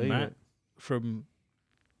you're watching Matt from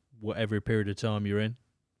whatever period of time you're in,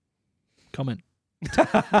 comment.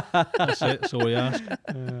 That's it. That's all we ask.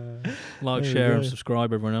 Like, share, and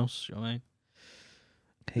subscribe. Everyone else. You know what I mean?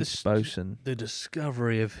 Higgs boson. The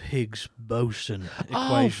discovery of Higgs boson Oh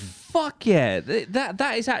equation. fuck yeah!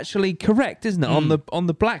 That is actually correct, isn't it? On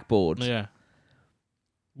the blackboard. Yeah.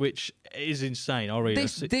 Which is insane. I'll read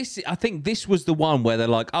it. This I think this was the one where they're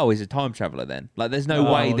like, oh, he's a time traveller then. Like, there's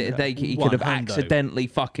no way that he could have One-hundo. accidentally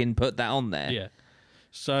fucking put that on there. Yeah.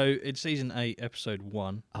 So in season 8, episode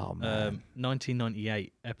 1, Oh man.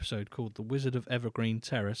 1998 episode called "The Wizard of Evergreen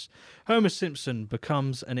Terrace," Homer Simpson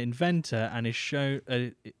becomes an inventor and is shown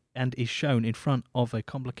in front of a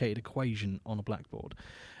complicated equation on a blackboard.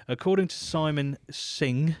 According to Simon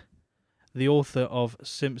Singh, the author of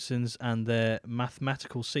Simpsons and Their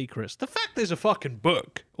Mathematical Secrets, the fact there's a fucking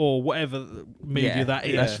book or whatever media that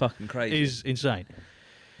is, That's fucking crazy. is insane.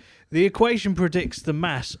 The equation predicts the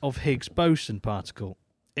mass of Higgs boson particle.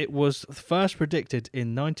 It was first predicted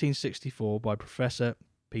in 1964 by Professor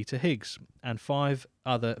Peter Higgs and 5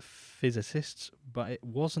 other physicists, but it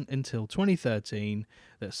wasn't until 2013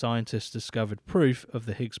 that scientists discovered proof of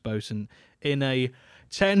the Higgs boson in a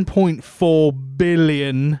 £10.4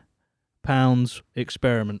 billion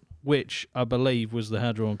experiment, which I believe was the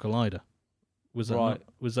Hadron Collider. Was that Right. not,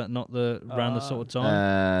 was that not the around the sort of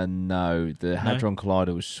time? No, the Hadron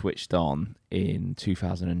Collider was switched on in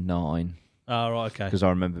 2009. Oh, right, okay. Because I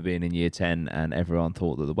remember being in year 10 and everyone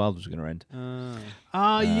thought that the world was going to end.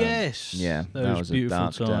 Yes. Yeah, Those that was a beautiful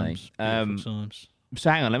dark times. day. Beautiful times. So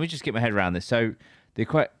hang on, let me just get my head around this. So the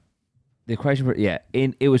equation for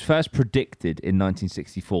it was first predicted in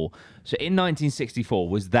 1964. So in 1964,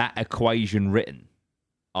 was that equation written?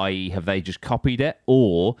 I.e., have they just copied it,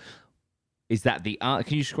 or is that the answer?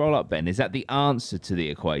 Can you scroll up, Ben? Is that the answer to the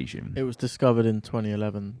equation? It was discovered in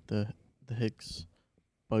 2011. The Higgs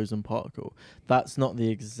boson particle. That's not the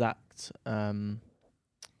exact version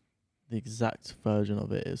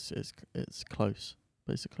of it. It's close,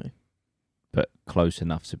 basically. But close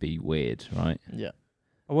enough to be weird, right? Yeah.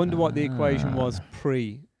 I wonder what the equation was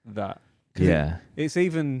pre that. Yeah. It's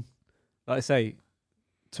even, like I say,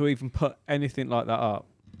 to even put anything like that up.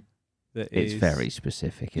 It's very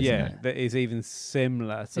specific, isn't it? Yeah, that is even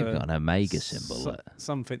similar to... They've got an omega symbol.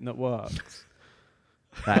 Something that works.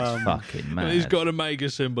 That's fucking mad. It's got an omega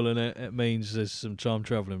symbol in it. It means there's some time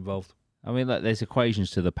travel involved. I mean, look, there's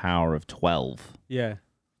equations to the power of 12. Yeah.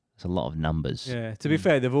 It's a lot of numbers. Yeah. To be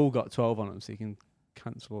fair, they've all got 12 on them, so you can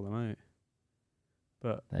cancel all them out.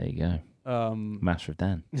 But there you go. Master of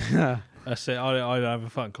Dan. That's it. I don't have a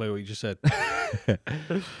fucking clue what you just said.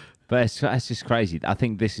 But it's just crazy. I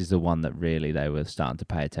think this is the one that really they were starting to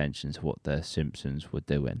pay attention to what the Simpsons were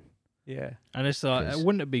doing. Yeah. And it's like,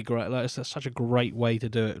 wouldn't it be great? Like, it's such a great way to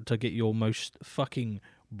do it, to get your most fucking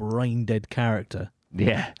brain dead character.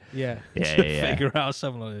 Yeah. Yeah. To figure out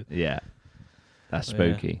something like this. Yeah. That's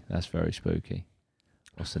spooky. That's very spooky.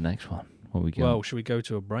 What's the next one? What we got? Well, should we go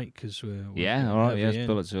to a break? Cause we're all right. Yeah, let's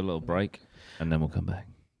pull it to a little break, and then we'll come back.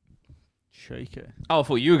 Shake it. Oh, I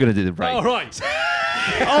thought you were going to do the break. Oh, right.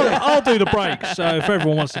 I'll do the break. So if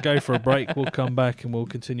everyone wants to go for a break, we'll come back and we'll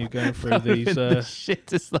continue going through these.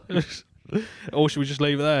 Shit is like... Or should we just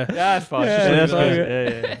leave it there? Yeah, that's fine.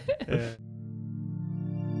 Yeah.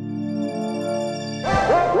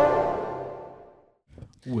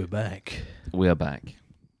 We're back. We are back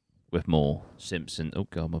with more Simpsons. Oh,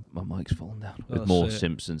 God, my mic's fallen down. With more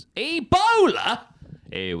Simpsons. Ebola!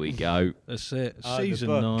 Here we go. That's it. Season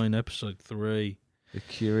 9, episode 3. The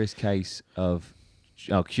Curious Case of...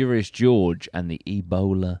 Curious George and the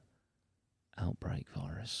Ebola outbreak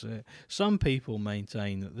virus. Some people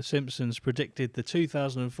maintain that The Simpsons predicted the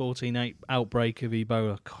 2014 outbreak of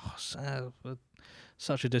Ebola. God,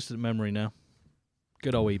 such a distant memory now.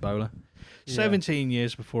 Good old Ebola. Yeah. 17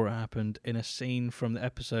 years before it happened, in a scene from the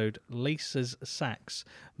episode Lisa's Sacks,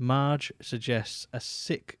 Marge suggests a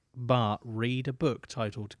sick Bart read a book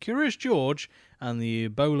titled Curious George and the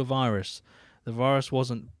Ebola Virus. The virus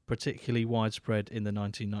wasn't particularly widespread in the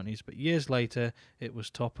 1990s, but years later, it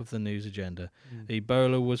was top of the news agenda.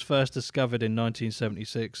 Ebola was first discovered in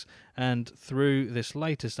 1976, and through this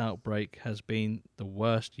latest outbreak has been the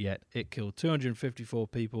worst yet. It killed 254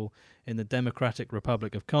 people in the Democratic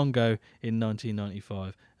Republic of Congo in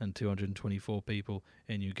 1995, and 224 people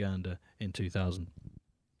in Uganda in 2000.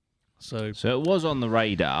 So it was on the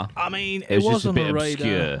radar. I mean, it was was just on a bit the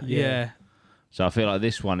radar. Obscure. Yeah. So I feel like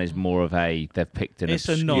this one is more of they've picked an it's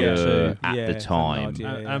obscure at the time.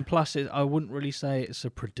 And plus, I wouldn't really say it's a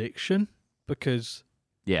prediction because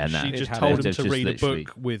she just told him to read a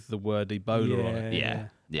book with the word Ebola on it.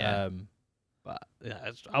 Yeah. But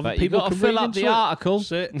other people got to can fill read up the article.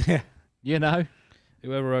 That's it. You know.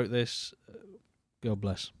 Whoever wrote this, God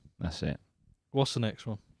bless. That's it. What's the next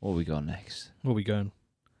one? What we got next? Where are we going?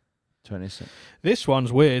 26. This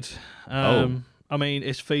one's weird. I mean,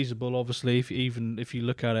 it's feasible, obviously, if you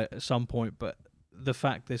look at it at some point, but the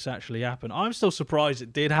fact this actually happened, I'm still surprised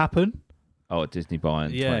it did happen. Oh, at Disney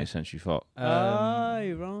buying 20th Century Fox.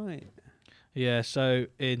 Right. Yeah, so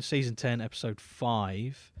in Season 10, Episode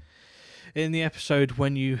 5, in the episode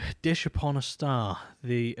When You Dish Upon a Star,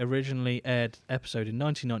 the originally aired episode in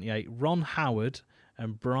 1998, Ron Howard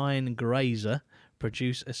and Brian Grazer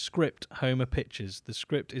produce a script, Homer Pictures. The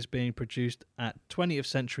script is being produced at 20th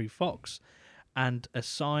Century Fox, and a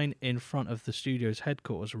sign in front of the studio's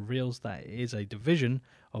headquarters reveals that it is a division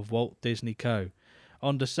of Walt Disney Co.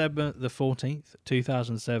 On December the 14th,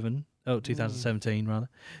 2017,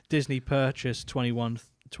 Disney purchased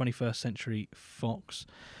 21st Century Fox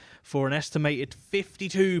for an estimated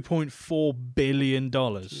 $52.4 billion,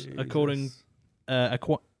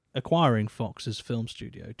 acquiring Fox's film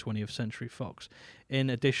studio, 20th Century Fox. In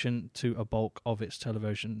addition to a bulk of its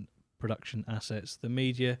television production assets, the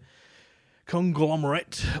media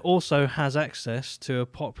conglomerate also has access to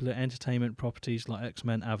popular entertainment properties like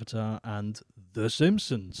X-Men, Avatar, and The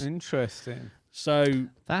Simpsons. Interesting. So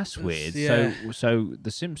that's weird. Yeah. So The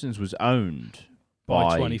Simpsons was owned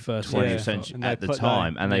by 21st Century at the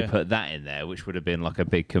time, and they put that in there, which would have been like a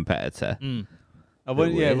big competitor. I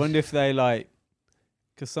wonder if they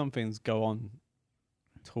because some things go on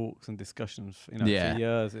talks and discussions, for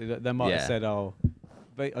years. They might have said,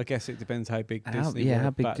 but I guess it depends how big Disney were. How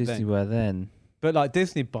big back Disney then. were then? But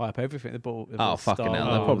Disney buy up everything. They bought fucking Star hell!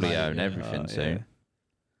 They Wars, probably own everything soon.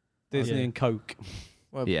 Disney and Coke.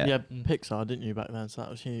 Well, Pixar, didn't you, back then? So that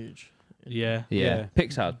was huge. Yeah.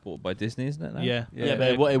 Pixar's bought by Disney, isn't it? Now? Yeah.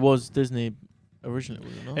 But it was Disney originally,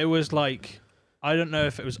 was it not? It was I don't know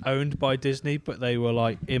if it was owned by Disney, but they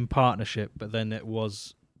were in partnership. But then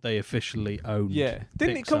they officially owned. Yeah,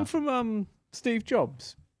 didn't Pixar. it come from Steve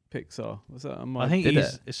Jobs? Pixar, was that? I think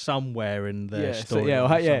he's somewhere in their story.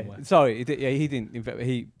 Somewhere. Sorry, he didn't. In fact,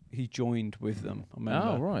 he joined with them. I remember.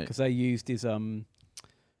 Oh, right. Because they used his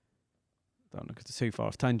I don't know, because it's too far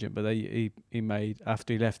off tangent, but he made,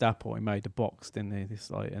 after he left Apple, he made a box, didn't he?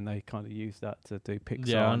 And they kind of used that to do Pixar.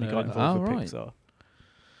 Yeah, and he got involved with right. Pixar.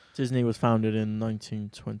 Disney was founded in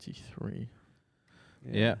 1923.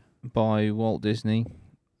 Yeah, by Walt Disney,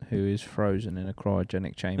 who is frozen in a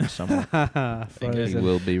cryogenic chamber somewhere. He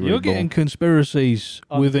will be reborn. You're getting conspiracies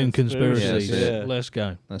within conspiracies. conspiracies. Yeah. Let's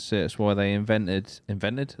go. That's it. That's why they invented.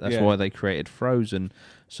 That's why they created Frozen,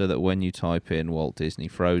 so that when you type in Walt Disney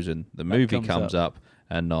Frozen, the movie comes up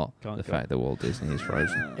and not the fact that Walt Disney is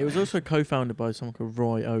frozen. It was also co-founded by someone called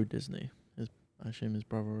Roy O. Disney. I assume his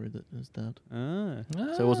brother or his dad.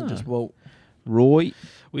 So it wasn't just Walt. Roy.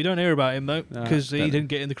 We don't hear about him though, because he didn't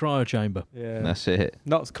get in the cryo chamber. Yeah, that's it.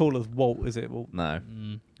 Not as cool as Walt, is it? Walt? No.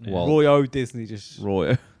 Yeah. Walt. Roy O. Disney, just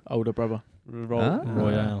Roy. Older brother.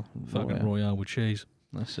 Royale. Fucking Royale with cheese.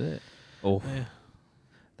 That's it. Oh, yeah.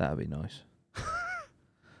 That'd be nice.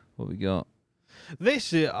 What we got?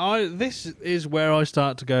 This is where I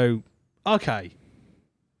start to go, okay,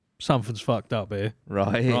 something's fucked up here.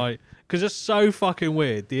 Right. Because it's so fucking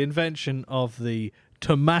weird. The invention of the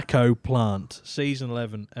tobacco plant, season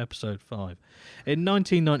 11, episode 5. In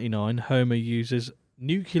 1999, Homer uses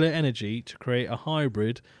nuclear energy to create a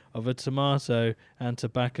hybrid of a tomato and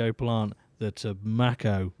tobacco plant, the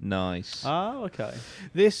tobacco. Nice. Oh, okay.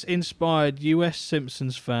 This inspired US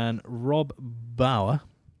Simpsons fan Rob Bauer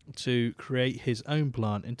to create his own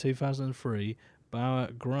plant. In 2003, Bauer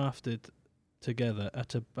grafted together a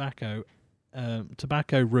tobacco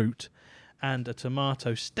root and a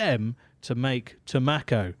tomato stem to make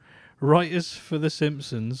tobacco. Writers for The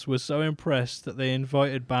Simpsons were so impressed that they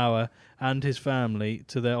invited Bauer and his family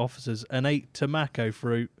to their offices and ate tobacco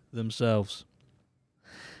fruit themselves.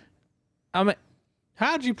 I mean,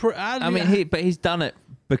 but he's done it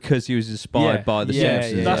because he was inspired by The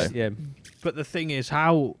Simpsons. But the thing is,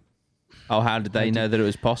 how did they know that it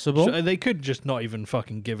was possible? So they could just not even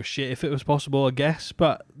fucking give a shit if it was possible, I guess.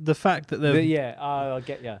 But the fact that they've I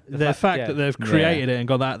get you. The fact that they've created it and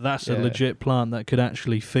got that's a legit plant that could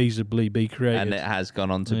actually feasibly be created, and it has gone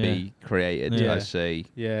on to be created. I see.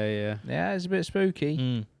 Yeah. It's a bit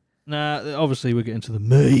spooky. Nah, obviously we're getting to the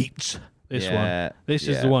meat. This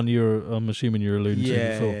is the one I'm assuming you're alluding to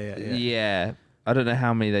before. Yeah. I don't know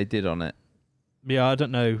how many they did on it. Yeah, I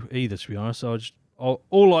don't know either, to be honest.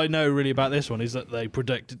 All I know really about this one is that they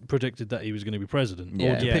predicted that he was going to be president,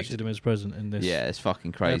 or depicted him as president in this. Yeah, it's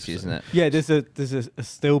fucking crazy, isn't it? Yeah, there's a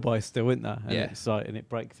still by still, isn't there? And it's and it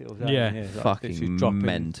breaks it all down. Yeah, fucking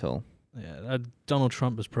mental. Yeah, Donald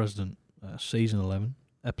Trump as president, season 11,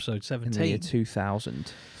 episode 17, in the year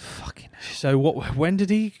 2000. Fucking hell. So when did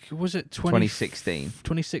he? Was it 2016?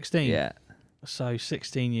 2016. Yeah. So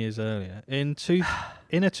 16 years earlier, in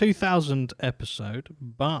a 2000 episode,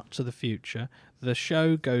 Bart to the Future, the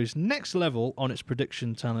show goes next level on its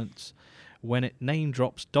prediction talents when it name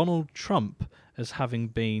drops Donald Trump as having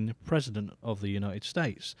been president of the United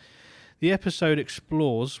States. The episode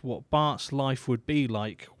explores what Bart's life would be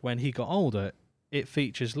like when he got older. It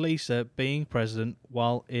features Lisa being president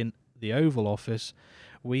while in the Oval Office.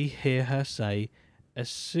 We hear her say,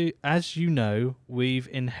 as you know, we've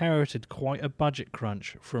inherited quite a budget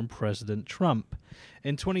crunch from President Trump.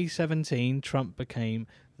 In 2017, Trump became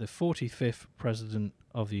the 45th president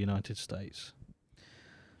of the United States.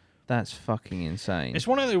 That's fucking insane. It's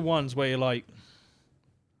one of the ones where you're like,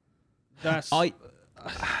 that's...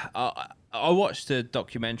 I watched a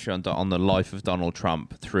documentary on the life of Donald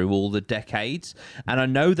Trump through all the decades, and I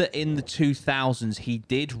know that in the 2000s he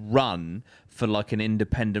did run for like an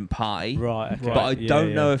independent party, right? Okay. But I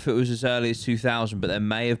don't know if it was as early as 2000. But there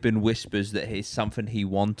may have been whispers that it's something he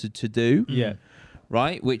wanted to do. Yeah.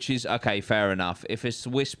 Right, which is okay, fair enough. If it's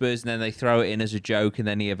whispers and then they throw it in as a joke and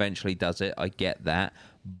then he eventually does it, I get that.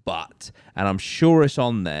 But, and I'm sure it's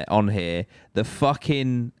on here, the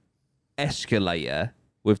fucking escalator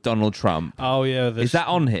with Donald Trump. Oh yeah, is that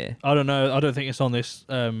on here? I don't know. I don't think it's on this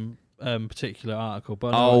particular article, but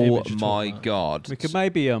I know what Oh image you're my talking about. god! We could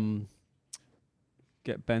maybe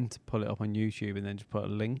get Ben to pull it up on YouTube and then just put a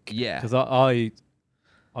link. Yeah, because I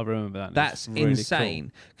remember that. That's really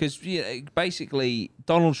insane. Because basically,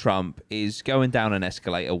 Donald Trump is going down an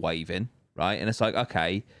escalator waving, right? And it's like,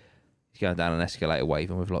 okay, he's going down an escalator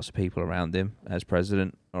waving with lots of people around him as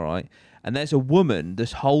president, all right? And there's a woman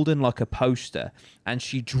that's holding like a poster, and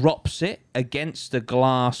she drops it against a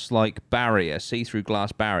glass like barrier, see-through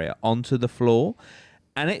glass barrier, onto the floor,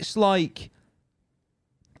 and it's like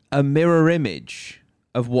a mirror image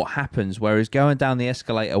of what happens where he's going down the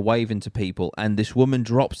escalator waving to people, and this woman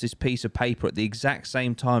drops this piece of paper at the exact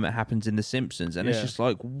same time it happens in The Simpsons, and it's just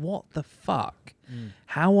like, what the fuck?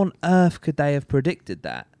 How on earth could they have predicted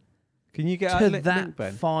that? Can you get to that that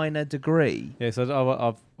Ben? finer degree? Yeah,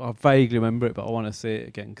 so I vaguely remember it, but I want to see it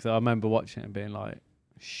again because I remember watching it and being like,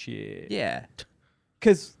 shit. Yeah.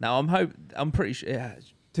 Because Now I'm pretty sure. Yeah,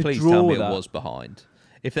 to please draw tell me that, it was behind.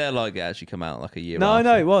 If they're like it actually come out like a year. No, after.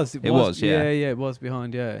 no, it was. It was, yeah. Yeah, it was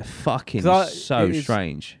behind. Yeah. Fucking 'Cause so it is-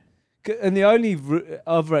 strange. And the only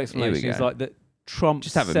other explanation is go. like that Trump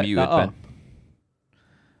Just have it set muted, that up. Ben.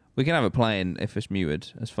 We can have it playing if it's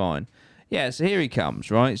muted. That's fine. Yeah, so here he comes,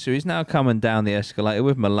 right? So he's now coming down the escalator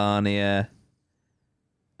with Melania.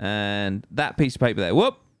 And that piece of paper there,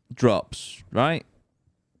 whoop, drops, right?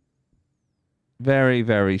 Very,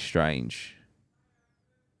 very strange.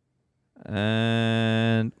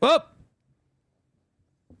 And whoop!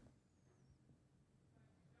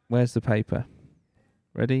 Where's the paper?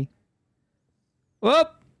 Ready?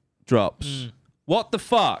 Whoop! Drops. What the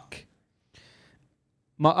fuck?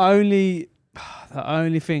 The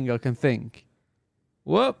only thing I can think,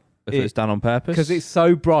 Whoop! If it's done on purpose. because it's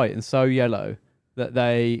so bright and so yellow that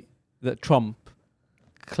Trump,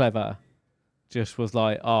 clever, just was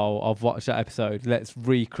like, oh, I've watched that episode. Let's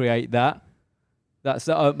recreate that. That's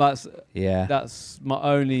yeah. That's my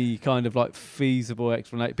only kind of like feasible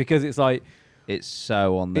explanation because it's like It's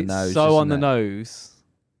so on the nose. It's so on isn't the it? nose.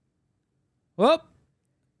 Whoop!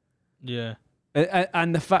 Yeah.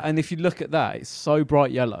 And the fact, and if you look at that, it's so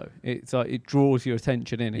bright yellow. It's like it draws your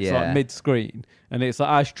attention in. It's like mid-screen, and it's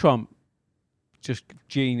like as Trump just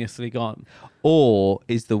geniusly gone. Or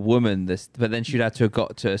is the woman this? But then she'd have to have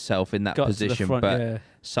got to herself in that Got to the position. front, but yeah.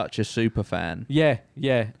 such a super fan Yeah,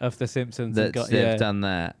 of the Simpsons. that and they've done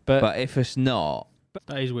that. But- if it's not,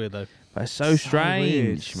 That is weird though. but it's so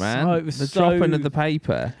strange, weird. man. So- it was the so- dropping of the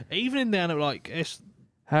paper. Even in the like it's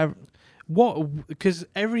Have because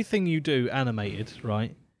everything you do animated,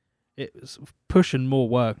 right? It's pushing more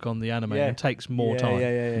work on the animator and takes more time.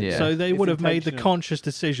 Yeah. So they It's would have made the intentional. conscious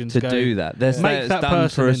decision to go, do that. There's Make it's that done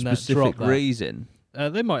person for a in that specific drop that. reason.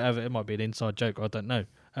 They might have it might be an inside joke. I don't know.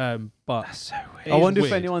 But That's so weird. it I is wonder if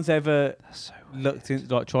weird. anyone's ever That's so weird. looked in,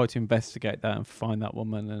 like tried to investigate that and find that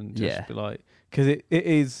woman and just Yeah. be like, because it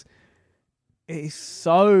is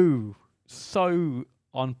so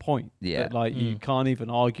on point. Yeah. that, like you can't even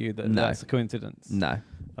argue that No. that's a coincidence. No,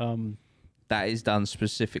 Um. that is done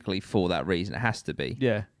specifically for that reason. It has to be.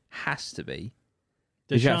 Yeah. Has to be.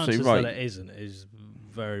 the You're chances absolutely that right. it isn't is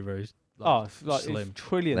very, very Oh, it's like slim. it's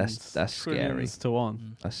trillions. That's scary. trillions to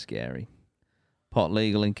one. That's scary. Pot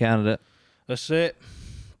legal in Canada. That's it.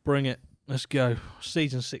 Bring it. Let's go.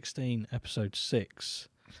 Season 16, episode 6.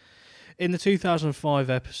 In the 2005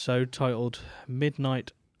 episode titled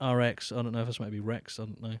Midnight RX, I don't know if that's maybe Rex, I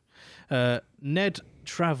don't know. Ned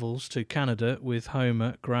travels to Canada with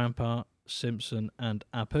Homer, Grandpa, Simpson, and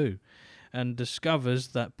Apu, and discovers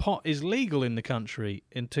that pot is legal in the country.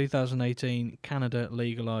 In 2018, Canada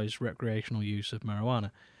legalized recreational use of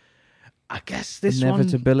marijuana. I guess this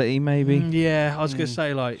Inevitability, one... maybe. Yeah, I was going to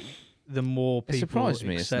say, like, the more people It surprised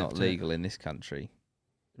me it's accept not legal in this country.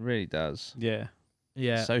 It really does. Yeah.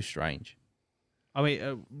 Yeah. So strange. I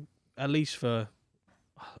mean, at least for...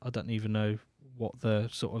 I don't even know what the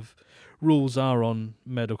sort of rules are on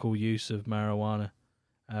medical use of marijuana.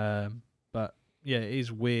 But, yeah, it is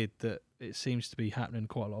weird that it seems to be happening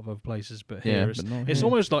quite a lot of other places, but here but not it's here.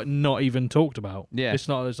 almost like not even talked about. Yeah. It's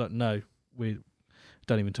not, it's like, no, we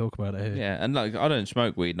don't even talk about it here. Yeah, and like I don't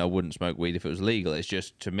smoke weed, and I wouldn't smoke weed if it was legal. It's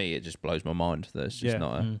just, to me, it just blows my mind that it's just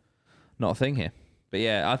not a thing here. But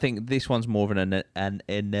yeah, I think this one's more of an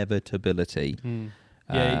inevitability.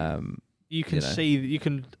 Yeah, you can you know. see, you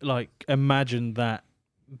can like imagine that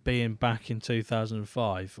being back in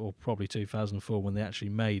 2005 or probably 2004 when they actually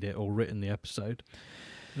made it or written the episode.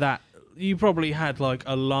 That you probably had like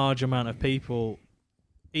a large amount of people,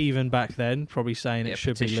 even back then, probably saying it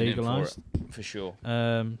should be petitioning legalized. for sure.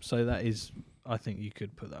 So that is, I think you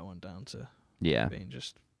could put that one down to Yeah, being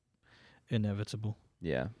just inevitable.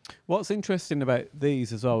 yeah, What's interesting about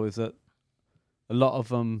these as well is that a lot of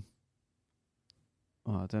them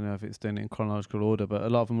I don't know if it's doing it in chronological order, but a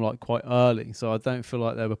lot of them like quite early. So I don't feel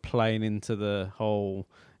like they were playing into the whole,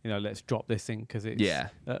 let's drop this in because it's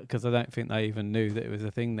because I don't think they even knew that it was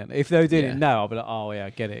a thing then. If they were doing it now, I'll be like, oh yeah, I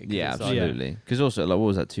get it. Yeah, absolutely. Because also, like, what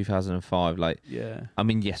was that? 2005. Like, I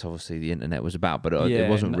mean, yes, obviously the internet was about, but it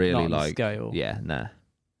wasn't really like scale. Yeah, nah.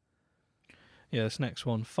 Yeah, this next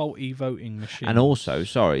one, faulty voting machine. And also,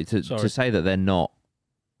 sorry to say that they're not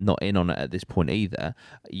in on it at this point either.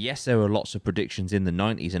 Yes, there were lots of predictions in the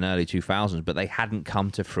 90s and early 2000s, but they hadn't come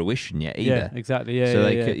to fruition yet either. Yeah, exactly. Yeah, so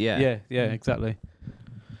exactly.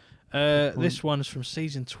 This one's from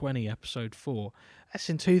season 20, episode 4. That's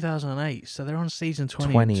in 2008, so they're on season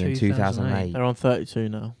 20 in 2008. They're on 32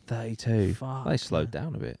 now. 32. Fuck, they slowed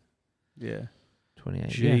down a bit. Yeah. 28.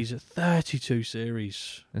 Jeez, 32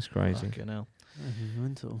 series. That's crazy. Fucking hell.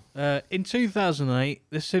 Mental. In 2008,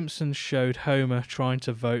 The Simpsons showed Homer trying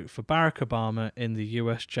to vote for Barack Obama in the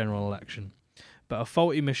US general election, but a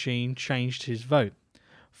faulty machine changed his vote.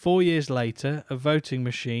 4 years later, a voting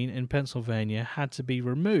machine in Pennsylvania had to be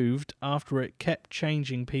removed after it kept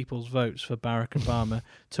changing people's votes for Barack Obama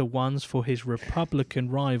to ones for his Republican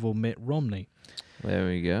rival Mitt Romney. There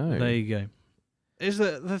we go. There you go. Is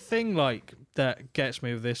the thing like that gets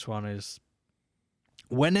me with this one is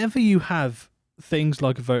whenever you have things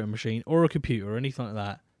like a voting machine or a computer or anything like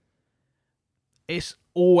that, it's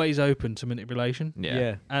always open to manipulation.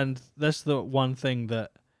 Yeah. And that's the one thing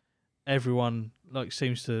that everyone like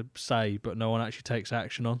seems to say, but no one actually takes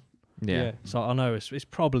action on. Yeah. So I know it's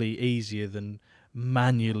probably easier than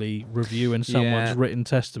manually reviewing someone's written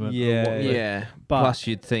testament. Yeah. But plus,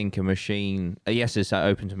 you'd think a machine. Yes, it's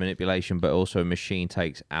open to manipulation, but also a machine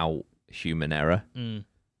takes out human error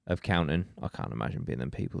of counting. I can't imagine being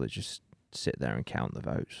them people that just sit there and count the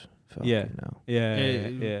votes. Yeah.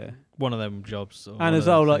 One of them jobs. And as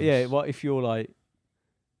well, like, what if you're like,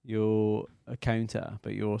 you're a counter,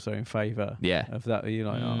 but you're also in favour of that? You're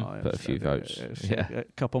like, put a few votes. A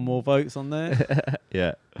couple more votes on there.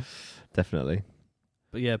 Yeah, definitely.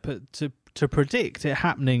 But to predict it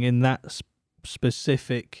happening in that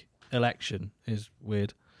specific election is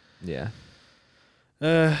weird. Yeah.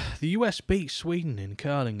 The US beat Sweden in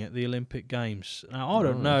curling at the Olympic Games. Now, I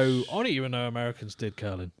don't know. I didn't even know Americans did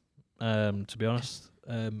curling, to be honest.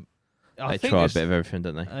 They try a bit of everything,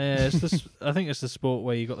 don't they? I think it's the sport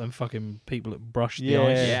where you got them fucking people that brush the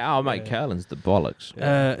ice. Yeah, mate, curling's the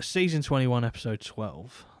bollocks. Season 21, episode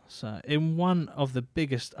 12. So, in one of the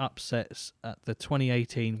biggest upsets at the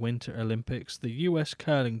 2018 Winter Olympics, the US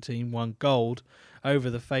curling team won gold over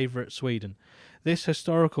the favourite Sweden. This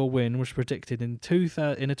historical win was predicted in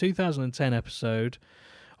a 2010 episode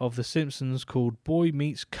of The Simpsons called Boy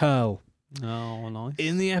Meets Curl. Oh, nice.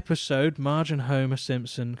 In the episode, Marge and Homer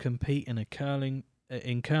Simpson compete in curling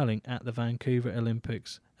at the Vancouver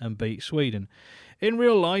Olympics and beat Sweden. In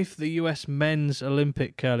real life, the US men's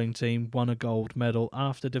Olympic curling team won a gold medal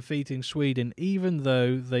after defeating Sweden even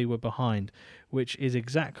though they were behind, which is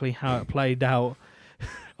exactly how it played out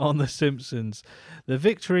on The Simpsons. The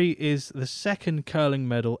victory is the second curling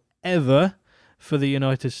medal ever for the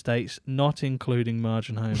United States, not including Marge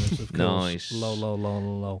and Homer's, of course. Nice.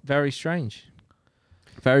 Lol. Very strange.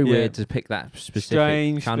 Very weird to pick that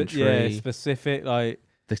specific country. Specific, like...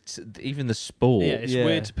 even the sport. Yeah, it's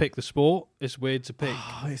weird to pick the sport. It's weird to pick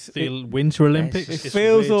the Winter Olympics. It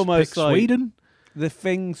feels almost like... Sweden. The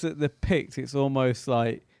things that they're picked, it's almost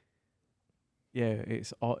like...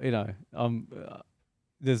 there's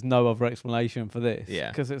no other explanation for this.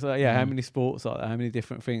 Yeah. Because it's like, how many sports are there? How many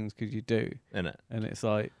different things could you do? Innit? And it's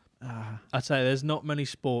like... I'd say there's not many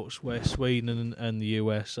sports where Sweden and the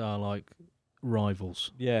US are like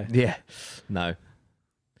rivals. Yeah. Yeah. No.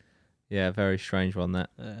 Yeah, very strange one, that.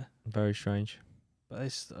 Yeah. Very strange. But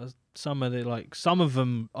it's some of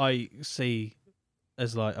them I see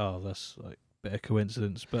as like, oh, that's like a bit of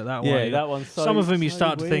coincidence. But that one, that one's some of them you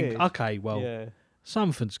start weird. to think, okay, well,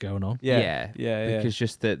 something's going on. Yeah. Because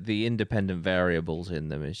just the independent variables in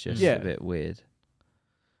them is just a bit weird.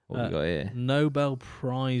 What we got here? Nobel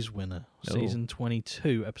Prize winner, season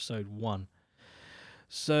 22, episode 1.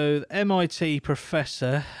 So, the MIT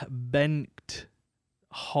professor Bengt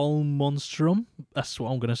Holmstrom, that's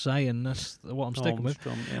what I'm going to say, and that's what I'm sticking with,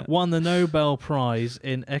 won the Nobel Prize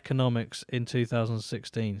in Economics in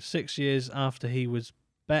 2016, 6 years after he was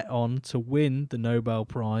bet on to win the Nobel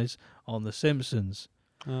Prize on The Simpsons.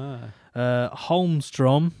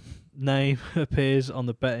 Holmstrom name appears on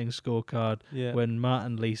the betting scorecard when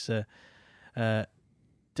Martin Lisa,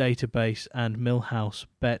 Database and Milhouse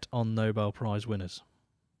bet on Nobel Prize winners.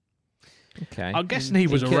 Okay. I'm guessing he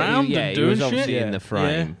was around and he doing was shit. obviously in the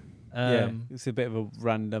frame. It's a bit of a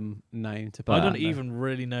random name to put. I don't even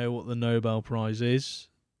really know what the Nobel Prize is.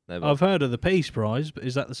 No, I've heard of the Peace Prize, but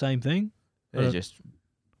is that the same thing? They're just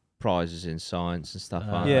prizes in science and stuff,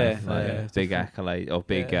 aren't yeah, they? Like yeah. big accolade or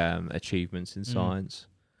big achievements in science,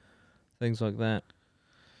 things like that.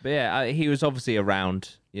 But yeah, he was obviously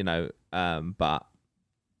around, but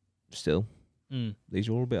still, these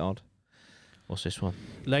are all a bit odd. What's this one?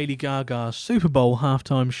 Lady Gaga's Super Bowl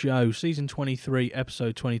halftime show, season 23,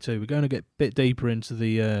 episode 22. We're going to get a bit deeper into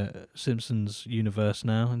the Simpsons universe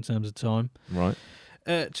now in terms of time. Right.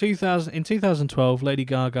 In 2012, Lady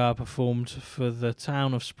Gaga performed for the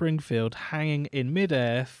town of Springfield, hanging in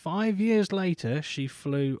midair. 5 years later, she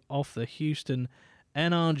flew off the Houston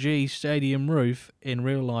NRG Stadium roof in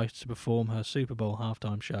real life to perform her Super Bowl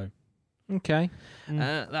halftime show. Okay.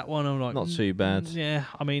 That one, I'm like, not too bad. Yeah,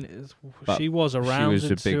 I mean, But she was around. She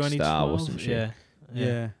was a big star, wasn't she?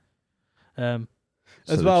 Yeah.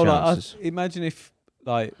 As well, like, imagine if,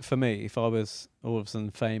 like, for me, if I was all of a sudden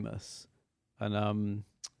famous, and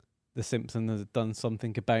the Simpsons had done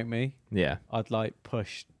something about me, I'd like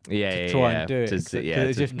push to try and do it.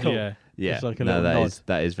 It's just cool. Yeah. It's like a little nod.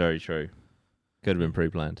 That is very true. Could have been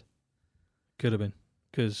pre-planned. Could have been,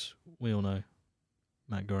 because we all know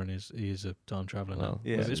Matt Gorin is a time traveller now.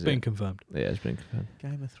 Yeah. It's been confirmed. Yeah, it's been confirmed.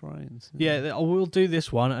 Game of Thrones. Yeah, we'll do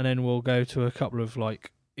this one, and then we'll go to a couple of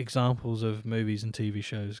like examples of movies and TV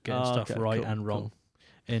shows getting stuff right and wrong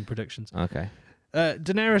in predictions. Okay.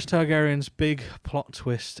 Daenerys Targaryen's big plot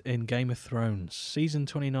twist in Game of Thrones, season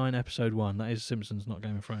 29, episode 1. That is Simpsons, not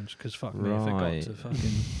Game of Thrones, because fuck me if it got to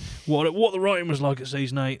fucking what the writing was like at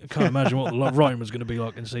season 8. I can't imagine what the writing was going to be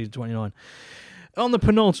like in season 29. On the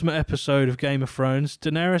penultimate episode of Game of Thrones,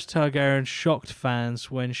 Daenerys Targaryen shocked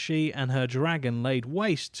fans when she and her dragon laid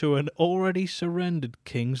waste to an already surrendered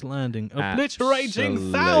King's Landing,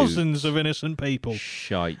 obliterating thousands of innocent people.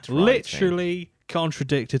 Shite writing. Literally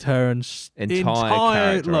contradicted her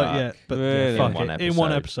entire but really? fuck in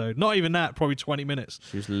one episode. Not even that, probably 20 minutes.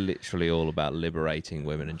 She was literally all about liberating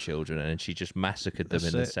women and children, and she just massacred them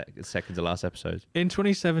in the second to last episode. In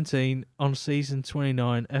 2017, on season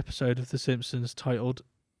 29 episode of The Simpsons titled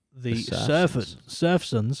The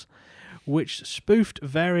Surfsons, which spoofed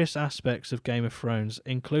various aspects of Game of Thrones,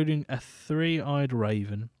 including a three-eyed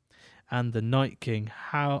raven and the Night King,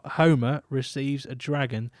 Homer receives a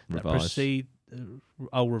dragon that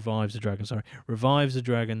revives a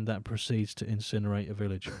dragon that proceeds to incinerate a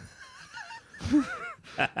village.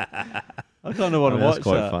 I kind of want to watch that. That's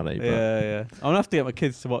quite funny. But Yeah. I'm gonna have to get my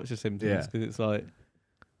kids to watch The Simpsons because it's like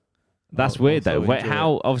that's weird though.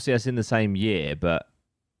 How obviously that's in the same year, but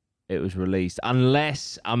it was released.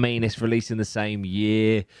 Unless it's released in the same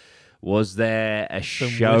year. Was there a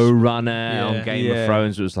showrunner on Game of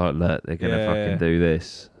Thrones that was like, look, they're gonna fucking do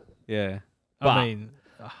this? Yeah. But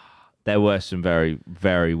there were some very,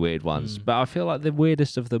 very weird ones. But I feel like the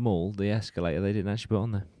weirdest of them all, the escalator, they didn't actually put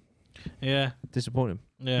on there. Yeah. Disappointing.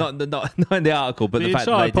 Yeah. Not in the article, but the fact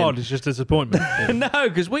that entire pod is just disappointment. No,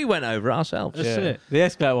 because we went over it ourselves. That's it. The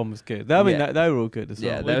escalator one was good. I mean, they were all good as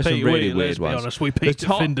well. Yeah, there were some really weird ones. Let's be honest, we peaked at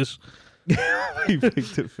Findus. We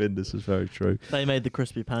picked at Findus, is very true. They made the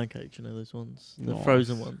crispy pancakes, those ones, the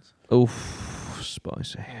frozen ones. Oof,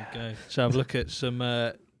 spicy. Okay, so have a look at some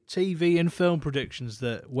TV and film predictions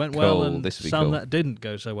that went well and some that didn't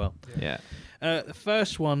go so well. Yeah. The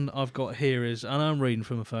first one I've got here is, and I'm reading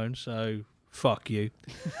from a phone, so fuck you.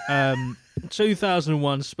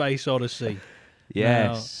 2001: Space Odyssey.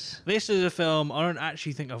 Yes. Now, this is a film I don't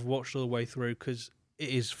actually think I've watched all the way through because it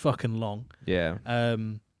is fucking long. Yeah.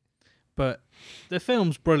 But the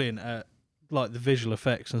film's brilliant at like the visual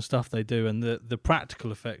effects and stuff they do and the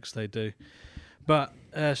practical effects they do. But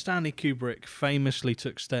Stanley Kubrick famously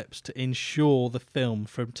took steps to ensure the film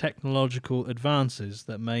from technological advances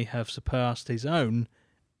that may have surpassed his own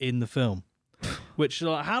in the film. Which,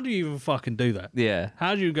 like, how do you even fucking do that? Yeah.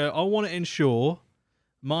 How do you go, I want to ensure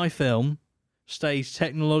my film stays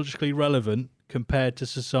technologically relevant compared to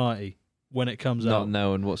society when it comes out? Not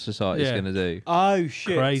knowing what society's going to do. Oh,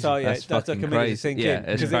 shit. Crazy. So, that's fucking like crazy. Yeah,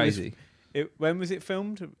 it's crazy. When was it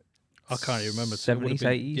filmed? I can't even remember. 70s,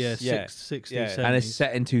 80s? Yeah, 60s, 70s. And it's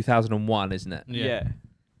set in 2001, isn't it? Yeah.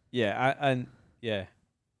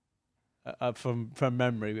 From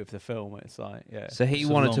memory with the film, it's like, So he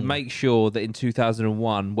wanted to make sure that in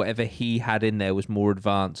 2001, whatever he had in there was more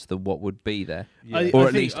advanced than what would be there. Or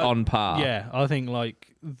at least on par. Yeah, I think,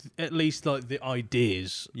 like, at least, like, the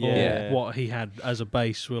ideas or what he had as a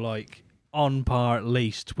base were, like, on par at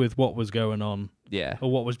least with what was going on. Yeah.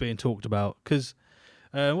 Or what was being talked about. Because,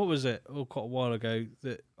 what was it? Quite a while ago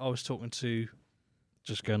that I was talking to,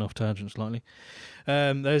 just going off tangent slightly.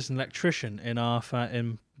 There's an electrician in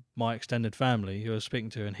my extended family who I was speaking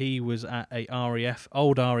to, and he was at a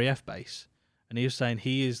old RAF base, and he was saying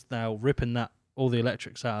he is now ripping all the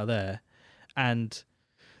electrics out of there, and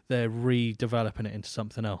they're redeveloping it into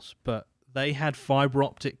something else. But they had fibre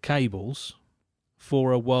optic cables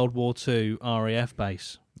for a World War II RAF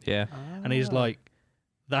base. Yeah. And he's like,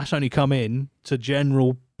 that's only come in to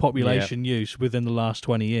general population use within the last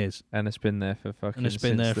 20 years. And it's been there for fucking And it's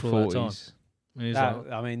been there since for the all that 40s. time. And he's That,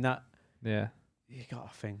 like, I mean, that Yeah. you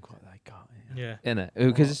got to think what they got. yeah. Innit?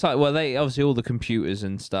 Because it's like, well, they obviously all the computers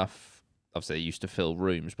and stuff, obviously they used to fill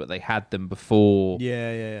rooms, but they had them before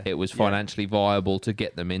Yeah. it was financially viable to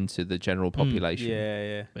get them into the general population.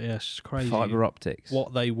 Yeah. But yeah, it's crazy Fibre optics.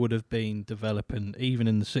 what they would have been developing even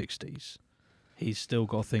in the 60s. He's still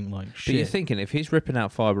got to think like, shit. But you're thinking, if he's ripping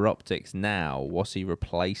out fibre optics now, what's he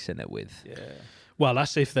replacing it with? Yeah. Well,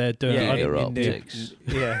 that's if they're doing Fibre it. optics.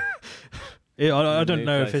 Yeah. I don't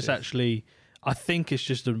know if it's places. actually... I think it's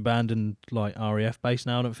just an abandoned like RAF base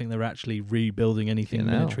now. I don't think they're actually rebuilding anything.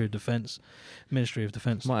 Ministry of Defence.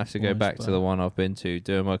 Might have to go back to the one I've been to,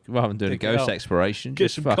 rather than doing a Pick it ghost up. exploration, Get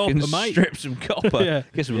just some fucking copper, mate. strip some copper, Yeah.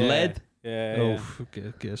 get some lead. Yeah.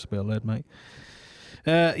 Get us a bit of lead, mate.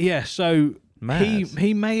 So Mad.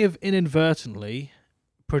 he may have inadvertently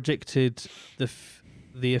predicted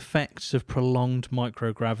the effects of prolonged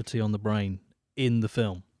microgravity on the brain in the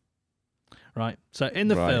film. Right. So in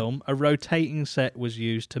the film, a rotating set was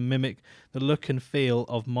used to mimic the look and feel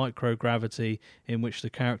of microgravity in which the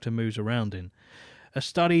character moves around in. A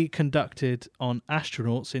study conducted on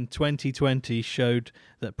astronauts in 2020 showed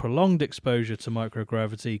that prolonged exposure to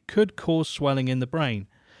microgravity could cause swelling in the brain.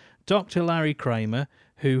 Dr. Larry Kramer,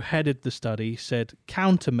 who headed the study, said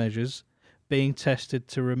countermeasures being tested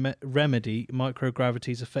to remedy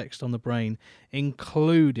microgravity's effects on the brain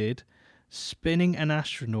included spinning an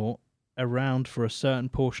astronaut around for a certain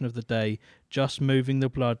portion of the day, just moving the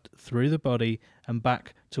blood through the body and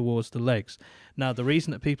back towards the legs. Now, the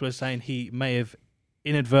reason that people are saying he may have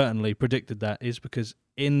inadvertently predicted that is because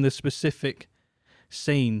in the specific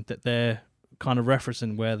scene that they're kind of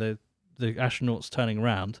referencing where the astronaut's turning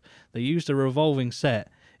around, they used a revolving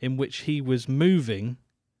set in which he was moving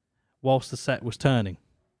whilst the set was turning.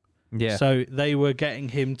 Yeah. So they were getting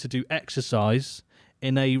him to do exercise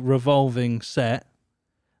in a revolving set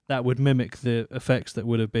that would mimic the effects that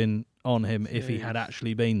would have been on him if he had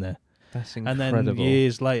actually been there. That's And incredible. then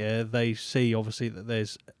years later, they see obviously that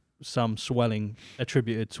there's some swelling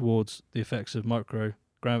attributed towards the effects of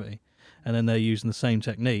microgravity, and then they're using the same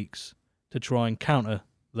techniques to try and counter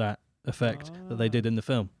that effect that they did in the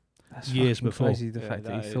film. That's years fucking before. Crazy the Yeah, fact that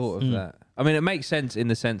that he is. thought of that. I mean, it makes sense in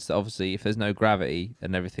the sense that obviously if there's no gravity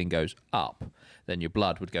and everything goes up, then your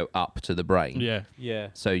blood would go up to the brain. Yeah.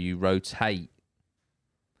 So you rotate,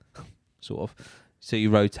 sort of. So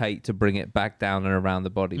you rotate to bring it back down and around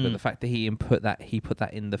the body. But the fact that he put that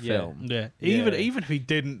in the film. Yeah. Even if he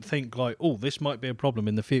didn't think like, oh, this might be a problem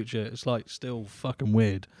in the future, it's like still fucking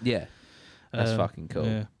weird. Yeah. That's fucking cool.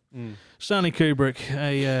 Yeah. Stanley Kubrick,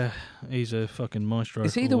 he's a fucking maestro.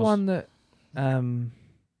 Is he the one that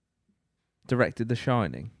directed The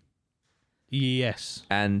Shining? Yes.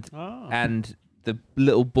 And the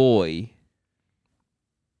little boy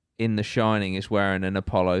in The Shining is wearing an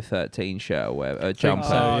Apollo 13 shirt, a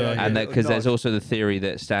jumper, and because there's also the theory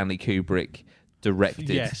that Stanley Kubrick directed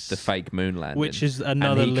the fake moon landing, which is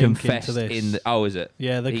another and he link confessed into this. Is it?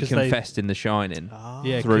 Yeah, he confessed in The Shining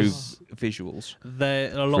through visuals.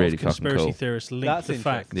 There a lot really of conspiracy cool. theorists link the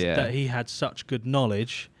fact that he had such good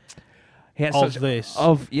knowledge of this,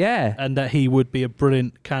 and that he would be a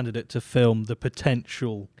brilliant candidate to film the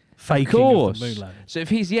potential faking of the moon landing. So if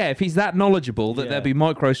he's that knowledgeable that there'd be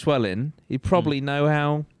micro swelling, he'd probably know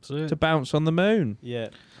how to bounce on the moon. Yeah.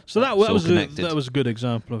 So that was a good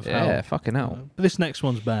example of how. Fucking hell. But this next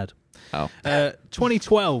one's bad.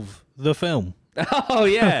 2012, the film. Oh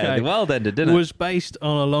yeah, the world ended, didn't it? Was based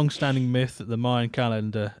on a long-standing myth that the Mayan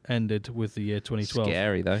calendar ended with the year 2012.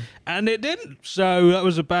 Scary though. And it didn't. So that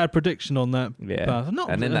was a bad prediction on that path.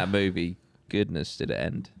 And in that movie, goodness, did it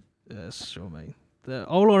end? Yes, sure, mate.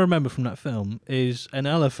 All I remember from that film is an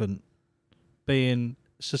elephant being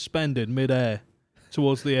suspended mid-air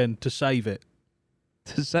towards the end to save it.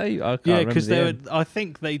 To save? I can't remember I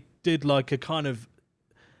think they did like a kind of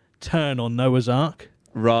turn on Noah's Ark.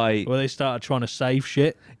 Right. Where they started trying to save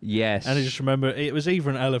shit. Yes. And I just remember it was either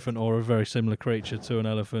an elephant or a very similar creature to an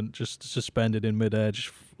elephant just suspended in mid-air,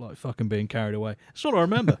 just like fucking being carried away. That's all I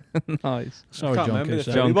remember. Nice. Sorry, John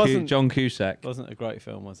Cusack. John Cusack. Wasn't a great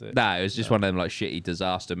film, was it? Nah, it was just one of them like shitty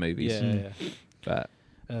disaster movies. Yeah. But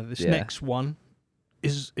this next one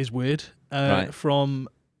is weird. From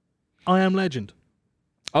I Am Legend.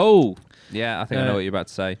 Oh, yeah, I think I know what you're about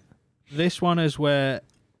to say. This one is where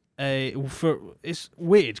it's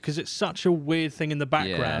weird because it's such a weird thing in the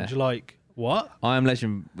background. You're like, what? I Am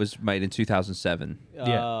Legend was made in 2007.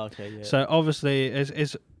 Yeah. Okay. Yeah. So obviously,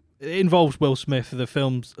 it involves Will Smith. The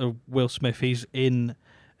film's Will Smith. He's in.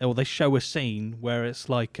 Or they show a scene where it's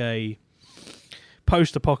like a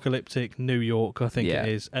post-apocalyptic New York, I think it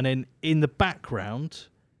is, and then in the background,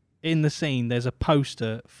 in the scene, there's a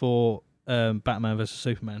poster for Batman vs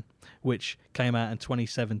Superman, which came out in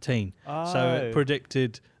 2017. So it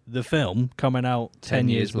predicted the film coming out 10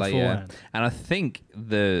 years later. And I think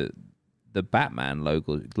the Batman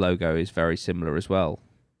logo is very similar as well.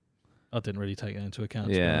 I didn't really take that into account.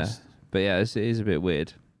 Yeah, but yeah, it is a bit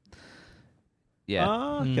weird. Yeah.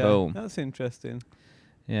 Okay. Boom. That's interesting.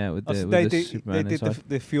 Yeah, with the Superman they did inside.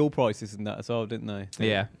 the fuel prices and that as well, didn't they?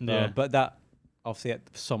 Yeah. But that obviously at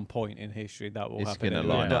some point in history that will happen. It's going to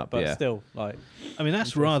line up. But still, like, I mean,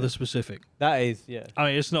 that's rather specific. that is, yeah. I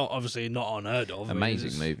mean, it's not obviously not unheard of.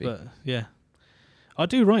 Amazing movie. But yeah, I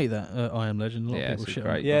do rate that I Am Legend. A lot of people it's shit.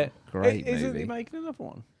 great. Yeah, Great Isn't movie. he making another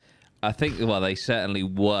one? I think, well, they certainly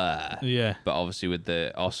were. Yeah. But obviously with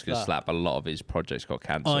the Oscar slap, a lot of his projects got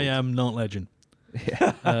cancelled. I am not Legend.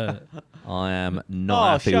 Yeah. I am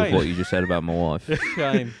not happy with what you just said about my wife.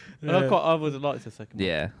 Shame. I would have liked the second one.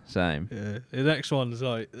 Yeah, same. Yeah. The next one is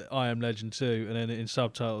like I Am Legend 2, and then in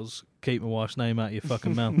subtitles, keep my wife's name out of your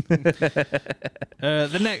fucking mouth.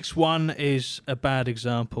 The next one is a bad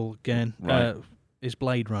example again. Right. Is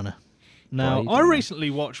Blade Runner. Now, Blade I Runner. recently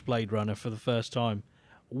watched Blade Runner for the first time.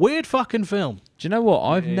 Weird fucking film. Do you know what?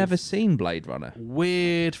 I've It never is. seen Blade Runner.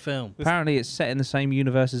 Weird film. Apparently it's set in the same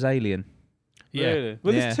universe as Alien. Yeah. Really?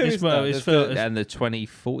 Well, Yeah. there's two. It's- isn't well, there? it's There's fil- the- And the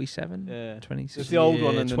 2047? Yeah. 26? There's the old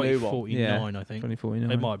one and the new one. 2049, I think. 2049.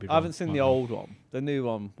 It might be. I haven't wrong. seen Might the be. old one. The new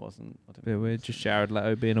one wasn't. I don't Bit weird. Just Jared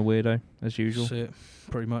Leto being a weirdo, as usual. That's it.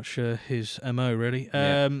 Pretty much his MO, really.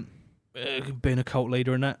 Yeah. Being a cult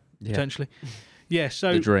leader and that, Yeah. potentially. Yeah,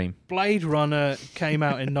 so The dream. Blade Runner came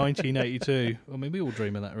out in 1982. I mean, we all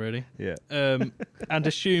dream of that, really. Yeah. And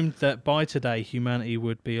assumed that by today humanity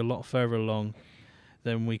would be a lot further along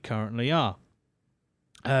than we currently are.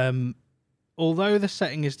 Although the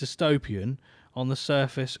setting is dystopian, on the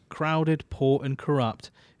surface, crowded, poor and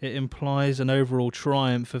corrupt, it implies an overall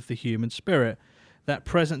triumph of the human spirit that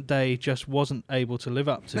present day just wasn't able to live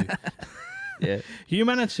up to. Yeah.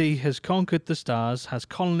 Humanity has conquered the stars, has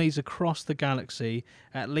colonies across the galaxy,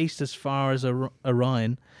 at least as far as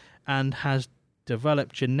Orion, and has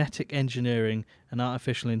developed genetic engineering and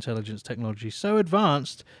artificial intelligence technology so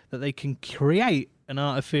advanced that they can create an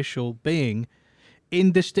artificial being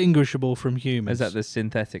indistinguishable from humans. Is that the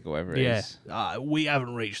synthetic or whatever it is? We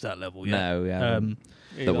haven't reached that level yet. No, we haven't.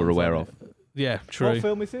 know. That we're aware of. Yeah, true. What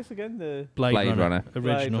film is this again? The Blade Runner. Blade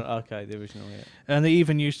Original. Runner. Okay, the original. Yeah. And they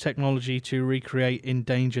even use technology to recreate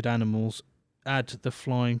endangered animals, add the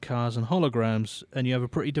flying cars and holograms, and you have a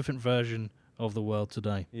pretty different version of the world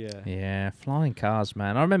today. Yeah. Yeah, flying cars,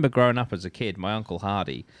 man. I remember growing up as a kid, my Uncle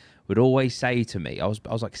Hardy would always say to me, I was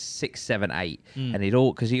like 6, 7, 8, and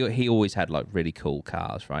because he always had like really cool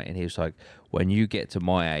cars, right? And he was like, when you get to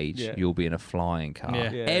my age, you'll be in a flying car.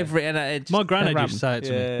 Yeah. Yeah. My granddad used to say it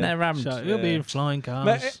to me. Yeah. Never happened. So you'll be in flying cars.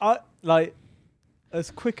 But I like as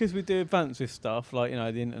quick as we do advance with stuff, like, you know,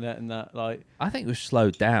 the internet and that, like, I think it was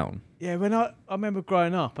slowed down. yeah, when I remember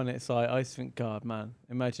growing up and it's like, I used to think, God, man,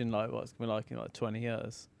 imagine like what's going to be like in like 20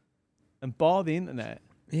 years. And bar the internet,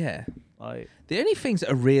 Yeah. like, The only things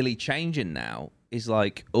that are really changing now is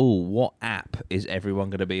like, oh, what app is everyone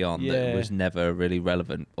going to be on that Yeah. was never really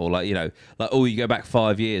relevant? Or like, you know, like, oh, you go back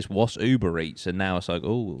 5 years, what's Uber Eats? And now it's like,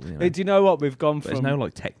 oh, you know, hey, do you know what? We've gone there's from no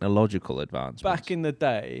like technological advancements. back in the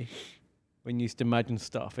day when you used to imagine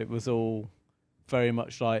stuff, it was all very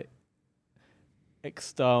much like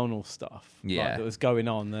external stuff like, that was going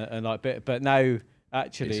on, and like, but now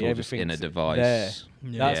actually it's all just everything's in a device. there.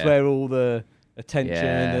 Yeah. That's where all the attention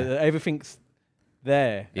and Yeah. everything's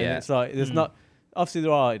there. And Yeah. it's like there's not. Obviously,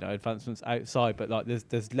 there are, you know, advancements outside, but like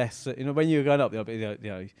there's less. You know, when you're going up, you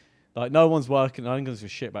know, like no one's working. No one gives a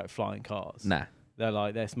shit about flying cars. Nah. They're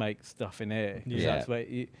like, let's make stuff in here. 'Cause Yeah. That's where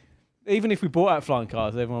even if we brought out flying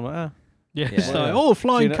cars, everyone would like, Yeah, Yeah. it's like, Yeah. oh,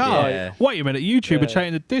 flying Do you know- car. Yeah. Wait a minute, YouTube are Yeah.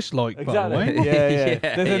 changing the dislike button. Exactly. eh?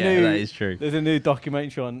 Yeah. There's a new. that is true. There's a new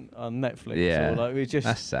documentary on Netflix. Yeah. Or like we just.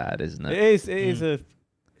 That's sad, isn't It it? is. It is a.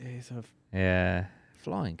 It is a. Yeah.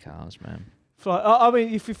 Flying cars, man. I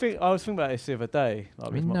mean, if you think, I was thinking about this the other day. Like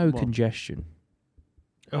I with mean, my- no my- congestion.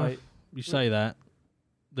 Oh, like, you say that,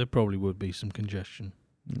 there probably would be some congestion.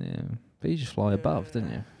 Yeah. But you just fly above,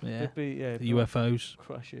 didn't you? Yeah, it'd be, the UFOs.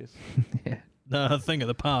 crashes. Yeah. No, a thing of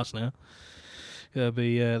the past now. It'll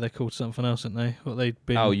be they're called something else, aren't they? What they've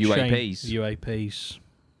been UAPs. UAPs.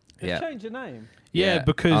 It's changed the name. Yeah,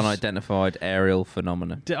 because unidentified aerial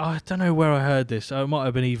phenomena. I don't know where I heard this. It might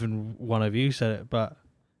have been even one of you said it, but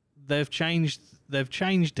they've changed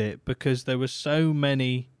it because there were so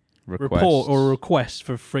many requests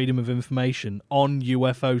for freedom of information on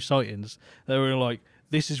UFO sightings. They were like,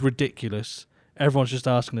 this is ridiculous. Everyone's just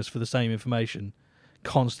asking us for the same information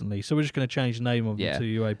constantly. So we're just going to change the name of them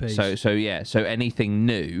to UAPs. So anything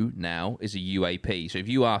new now is a UAP. So if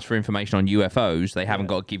you ask for information on UFOs, they haven't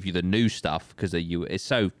got to give you the new stuff because it's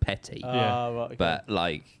so petty. Right, okay. But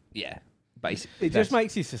basically, it just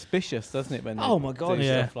makes you suspicious, doesn't it? When my god, do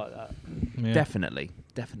stuff like that. Yeah. Definitely.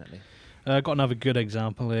 Got another good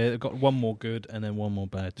example here. I've got one more good and then one more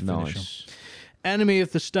bad to finish on. Enemy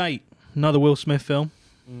of the State, another Will Smith film.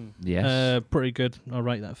 Yes. Pretty good. I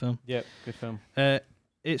rate that film. Yep, good film.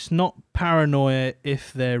 It's not paranoia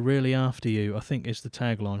if they're really after you, I think is the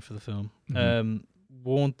tagline for the film.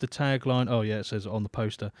 Warned the tagline. Oh, yeah, it says it on the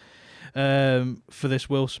poster. For this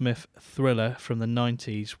Will Smith thriller from the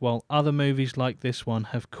 90s, while other movies like this one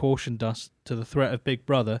have cautioned us to the threat of Big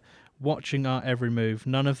Brother, watching our every move,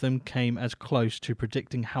 none of them came as close to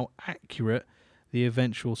predicting how accurate the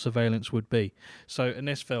eventual surveillance would be. So in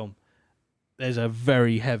this film, there's a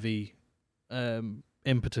very heavy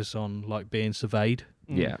impetus on like being surveyed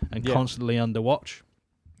and constantly under watch.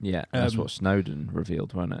 Yeah, that's what Snowden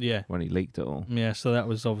revealed, wasn't it? Yeah. When he leaked it all. Yeah, so that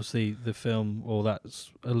was obviously the film, or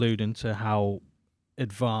that's alluding to how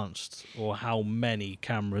advanced or how many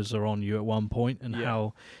cameras are on you at one point and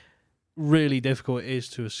how really difficult it is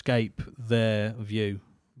to escape their view,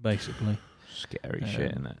 basically. Scary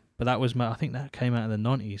shit, isn't it? But that was, I think that came out in the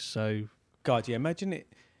 90s, so... God, yeah, imagine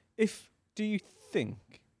it. Do you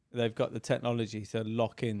think they've got the technology to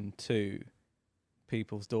lock into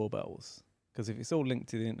people's doorbells? Because if it's all linked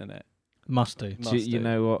to the internet... Must do. You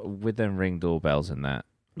know what? With them Ring doorbells and that,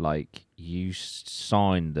 like, you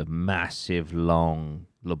sign the massive, long,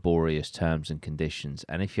 laborious terms and conditions,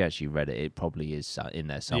 and if you actually read it, it probably is in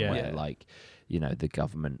there somewhere. Yeah. Like, the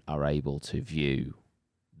government are able to view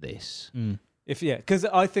this. Because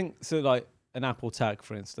I think, so like, an Apple tag,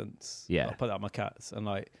 for instance, I'll put that on my cats, and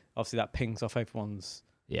like, obviously that pings off everyone's...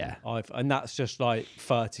 Yeah. And that's just like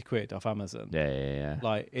 30 quid off Amazon. Yeah.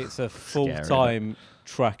 Like, it's a full-time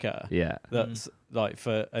tracker. Yeah. That's like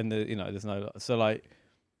there's no... So like,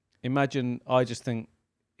 imagine, I just think,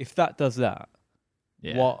 if that does that,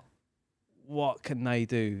 what can they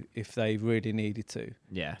do if they really needed to?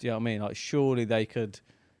 Yeah. Do you know what I mean? Like, surely they could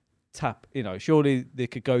surely they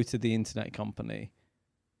could go to the internet company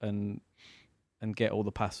and get all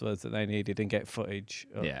the passwords that they needed and get footage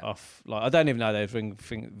off. Like, I don't even know they'd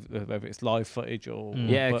whether it's live footage or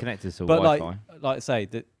connected to Wi-Fi. But like I say,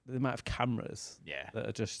 the amount of cameras that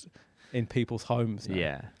are just in people's homes now.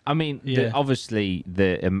 Yeah, I mean, obviously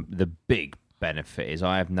the big benefit is,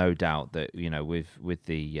 I have no doubt that with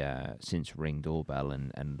the since Ring doorbell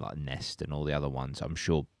and like Nest and all the other ones, I'm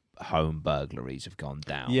sure home burglaries have gone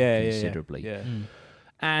down considerably. Yeah.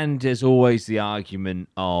 And there's always the argument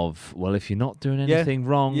of, well, if you're not doing anything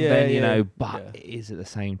wrong, then, but it is at the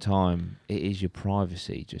same time, it is your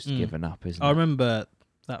privacy just given up, isn't it? I remember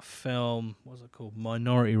that film, what's it called?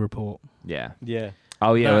 Minority Report. Yeah. Yeah.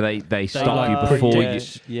 Oh, yeah, where they stop you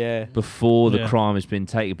before the crime has been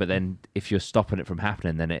taken, but then if you're stopping it from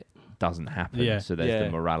happening, then it doesn't happen. Yeah. So there's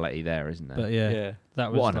the morality there, isn't there? But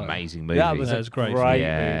that was what an amazing movie. That was great.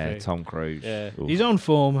 Movie. Tom Cruise. Yeah. He's on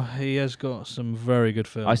form. He has got some very good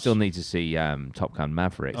films. I still need to see Top Gun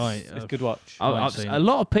Maverick. It's a good watch. A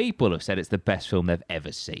lot of people have said it's the best film they've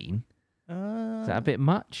ever seen. Is that a bit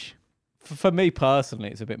much? For me personally,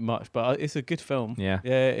 it's a bit much, but it's a good film. Yeah.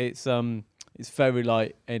 Yeah, it's very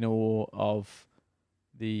like in awe of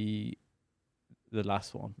the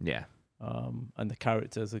last one. Yeah. And the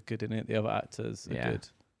characters are good in it. The other actors are good.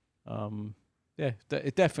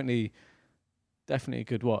 It's definitely a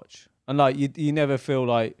good watch. And like you never feel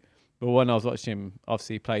like, well, when I was watching him,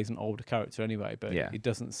 obviously he plays an older character anyway, but he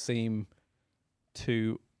doesn't seem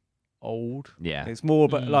too old. Yeah, it's more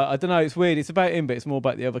about like, I don't know. It's weird. It's about him, but it's more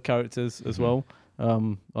about the other characters as well.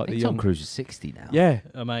 Like the Tom Cruise is 60 now. Yeah,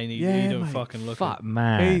 I mean, he don't fucking look. Fuck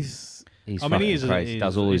man. He's I mean, he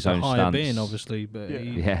does all his own higher stunts. being, obviously, but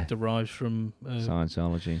he derives from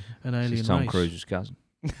Scientology. An alien He's Tom race. Cruise's cousin.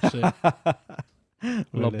 So,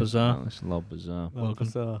 Lob Bazaar. It's Lob Bazaar.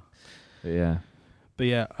 Welcome. But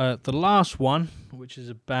yeah, the last one, which is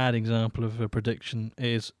a bad example of a prediction,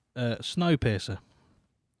 is Snowpiercer.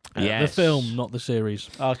 The film, not the series.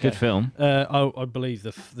 Okay. Good film. I believe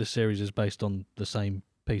the series is based on the same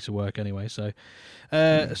piece of work anyway. So,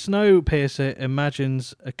 Snowpiercer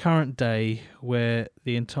imagines a current day where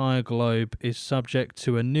the entire globe is subject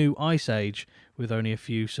to a new ice age with only a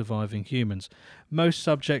few surviving humans, most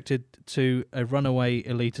subjected to a runaway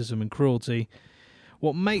elitism and cruelty.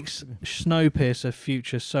 What makes Snowpiercer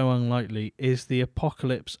future so unlikely is the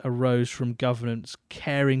apocalypse arose from governments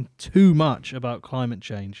caring too much about climate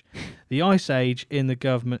change. The ice age in the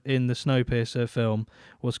Snowpiercer film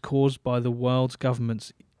was caused by the world's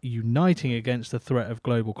governments uniting against the threat of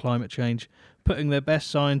global climate change, putting their best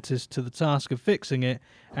scientists to the task of fixing it,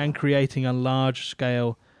 and creating a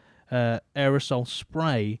large-scale aerosol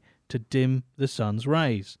spray to dim the sun's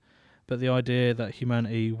rays. But the idea that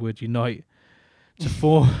humanity would unite to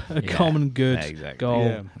form a common good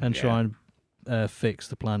goal and try and fix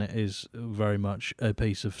the planet is very much a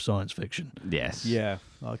piece of science fiction. Yes. Yeah,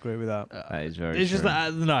 I agree with that. That is very It's true. just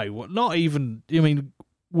that, not even, I mean,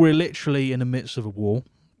 we're literally in the midst of a war.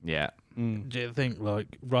 Yeah. Do you think,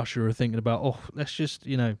 like, Russia are thinking about, let's just,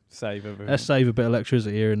 Save everything. let's save a bit of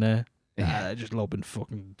electricity here and there. Yeah. They're just lobbing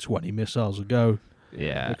fucking 20 missiles a go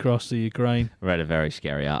across the Ukraine. I read a very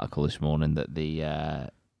scary article this morning that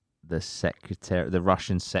the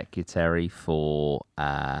Russian secretary for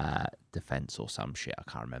defense or some shit, I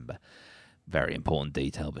can't remember. Very important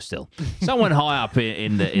detail, but still, someone high up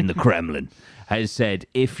in the Kremlin has said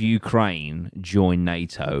if Ukraine join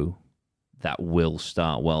NATO, that will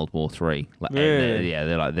start World War III. Really?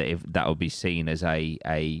 They're like that would be seen as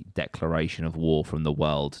a declaration of war from the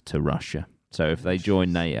world to Russia. So if they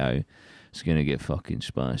join NATO, it's gonna get fucking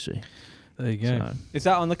spicy. There you go. So, Is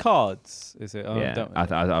that on the cards? Is it?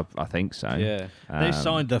 I think so. Yeah. They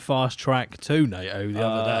signed the fast track to NATO the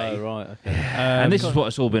other day. Right. Okay. And this is what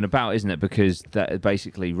it's all been about, isn't it? Because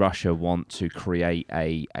basically Russia want to create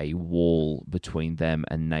a wall between them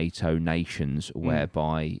and NATO nations,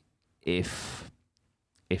 whereby if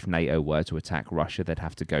NATO were to attack Russia, they'd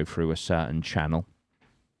have to go through a certain channel,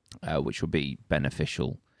 which would be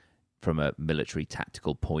beneficial from a military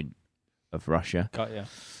tactical point of Russia. Got ya.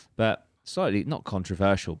 But slightly not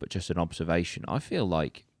controversial, but just an observation. I feel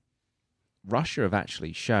like Russia have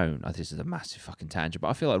actually shown, this is a massive fucking tangent, but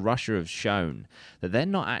I feel like Russia have shown that they're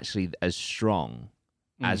not actually as strong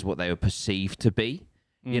as what they were perceived to be.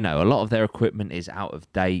 You know, a lot of their equipment is out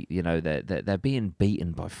of date. You know, they're being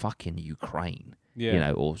beaten by fucking Ukraine. Yeah. You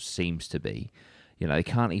know, or seems to be. You know, they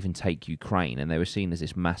can't even take Ukraine, and they were seen as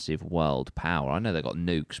this massive world power. I know they've got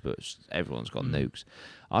nukes, but everyone's got nukes.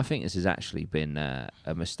 I think this has actually been a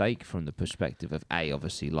mistake from the perspective of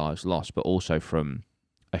obviously lives lost, but also from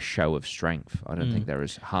a show of strength. I don't think they're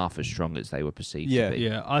as half as strong as they were perceived to be.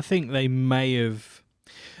 Yeah, I think they may have.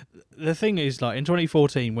 The thing is, like in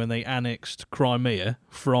 2014, when they annexed Crimea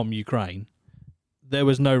from Ukraine, there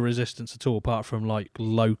was no resistance at all, apart from like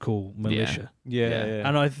local militia. Yeah.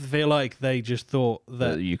 And I feel like they just thought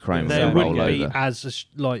that Ukraine there would wouldn't roll be over. as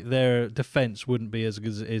like their defense wouldn't be as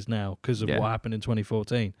good as it is now because of what happened in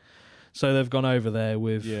 2014. So they've gone over there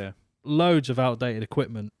with loads of outdated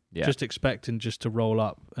equipment, just expecting just to roll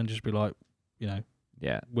up and just be like,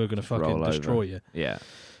 we're going to fucking destroy you. Yeah.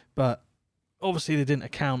 But obviously they didn't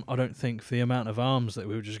account, I don't think, for the amount of arms that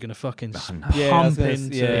we were just going to fucking pump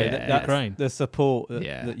into Ukraine. The support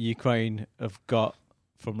that Ukraine have got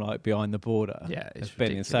from like behind the border has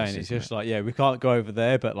been insane. It's just like, we can't go over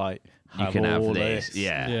there, but like you can have this.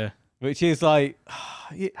 Yeah. Which is like,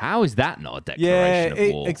 how is that not a declaration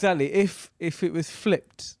of war? Exactly. If it was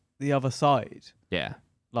flipped the other side,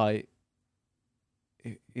 like,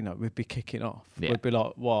 we'd be kicking off. Yeah. We'd be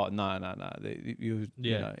like, what? No. You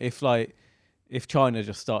know, if China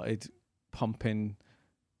just started pumping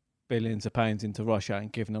billions of pounds into Russia and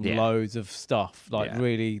giving them loads of stuff,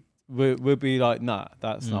 really, we'd be like, nah,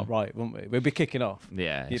 that's not right, wouldn't we? We'd be kicking off.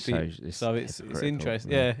 Yeah. It's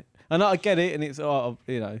interesting. Yeah. And I get it, and it's on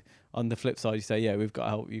the flip side, you say, we've got to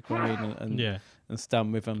help Ukraine and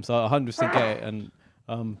stand with them. So I 100% get it, and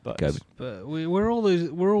but we're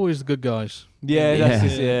always the good guys.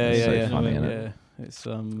 That's funny, isn't it? It's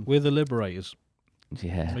we're the liberators.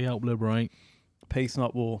 Yeah. We help liberate. Peace,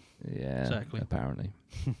 not war. Yeah. Exactly. Apparently.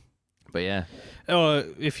 But yeah.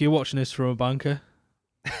 If you're watching this from a bunker,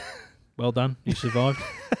 well done. You survived.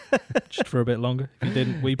 Just for a bit longer. If you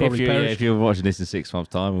didn't, we probably perished. If you're watching this in 6 months'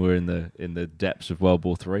 time and we're in the depths of World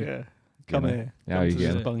War III. Yeah. Come here. How are you to the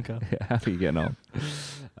getting bunker? How are you getting on?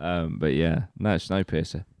 But yeah, no,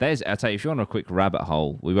 Snowpiercer. I'll tell you, if you want a quick rabbit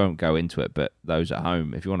hole, we won't go into it, but those at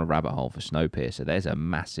home, if you want a rabbit hole for Snowpiercer, there's a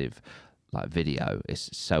massive video. It's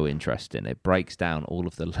so interesting. It breaks down all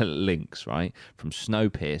of the links, right, from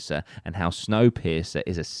Snowpiercer and how Snowpiercer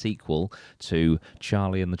is a sequel to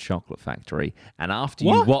Charlie and the Chocolate Factory. And after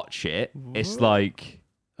you watch it, it's like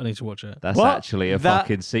I need to watch it. That's What? actually a That-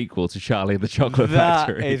 fucking sequel to Charlie and the Chocolate That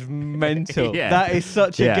Factory. is mental. Yeah. That is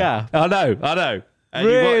such a gap. I know. And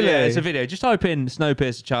Really? yeah, it's a video. Just type in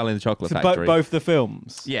Snowpiercer, Charlie and the Chocolate So Factory. both the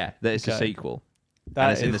films. Yeah, that it's a Okay. sequel. That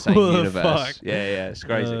And it's in is- the same What the universe. fuck? Yeah, it's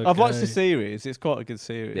crazy. Okay. I've watched the series. It's quite a good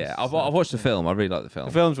series. Yeah, I've watched the film. I really like the film.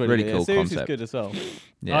 The film's really good. cool The series concept. is good as well.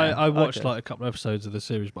 Yeah, I watched Okay. like a couple of episodes of the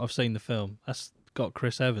series, but I've seen the film. That's got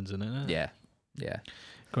Chris Evans in it. Isn't it? yeah.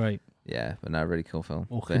 Great. Yeah, but no, really cool film.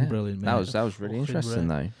 Fucking But yeah, brilliant, That mate. was really Fucking interesting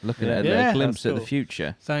brilliant. though. Looking Yeah. at Yeah, a glimpse that's at the cool.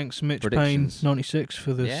 future. Thanks, Mitch Payne, Predictions. 96,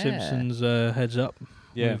 for the Yeah. Simpsons heads up.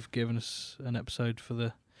 Yeah. You've given us an episode for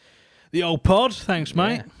the old pod. Thanks,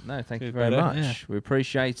 mate. Yeah. No, thank you Good very better. much. Yeah. We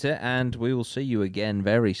appreciate it, and we will see you again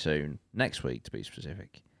very soon. Next week, to be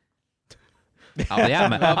specific. Up the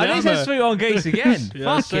APMA. Up the I need to APMA. say Sweet One Geese again. Yeah,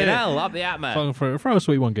 that's Fucking it. hell, up the APMA. Throw a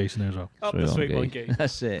sweet one geese in there as well. Up the sweet one geese.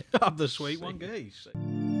 That's it. Up the sweet one geese.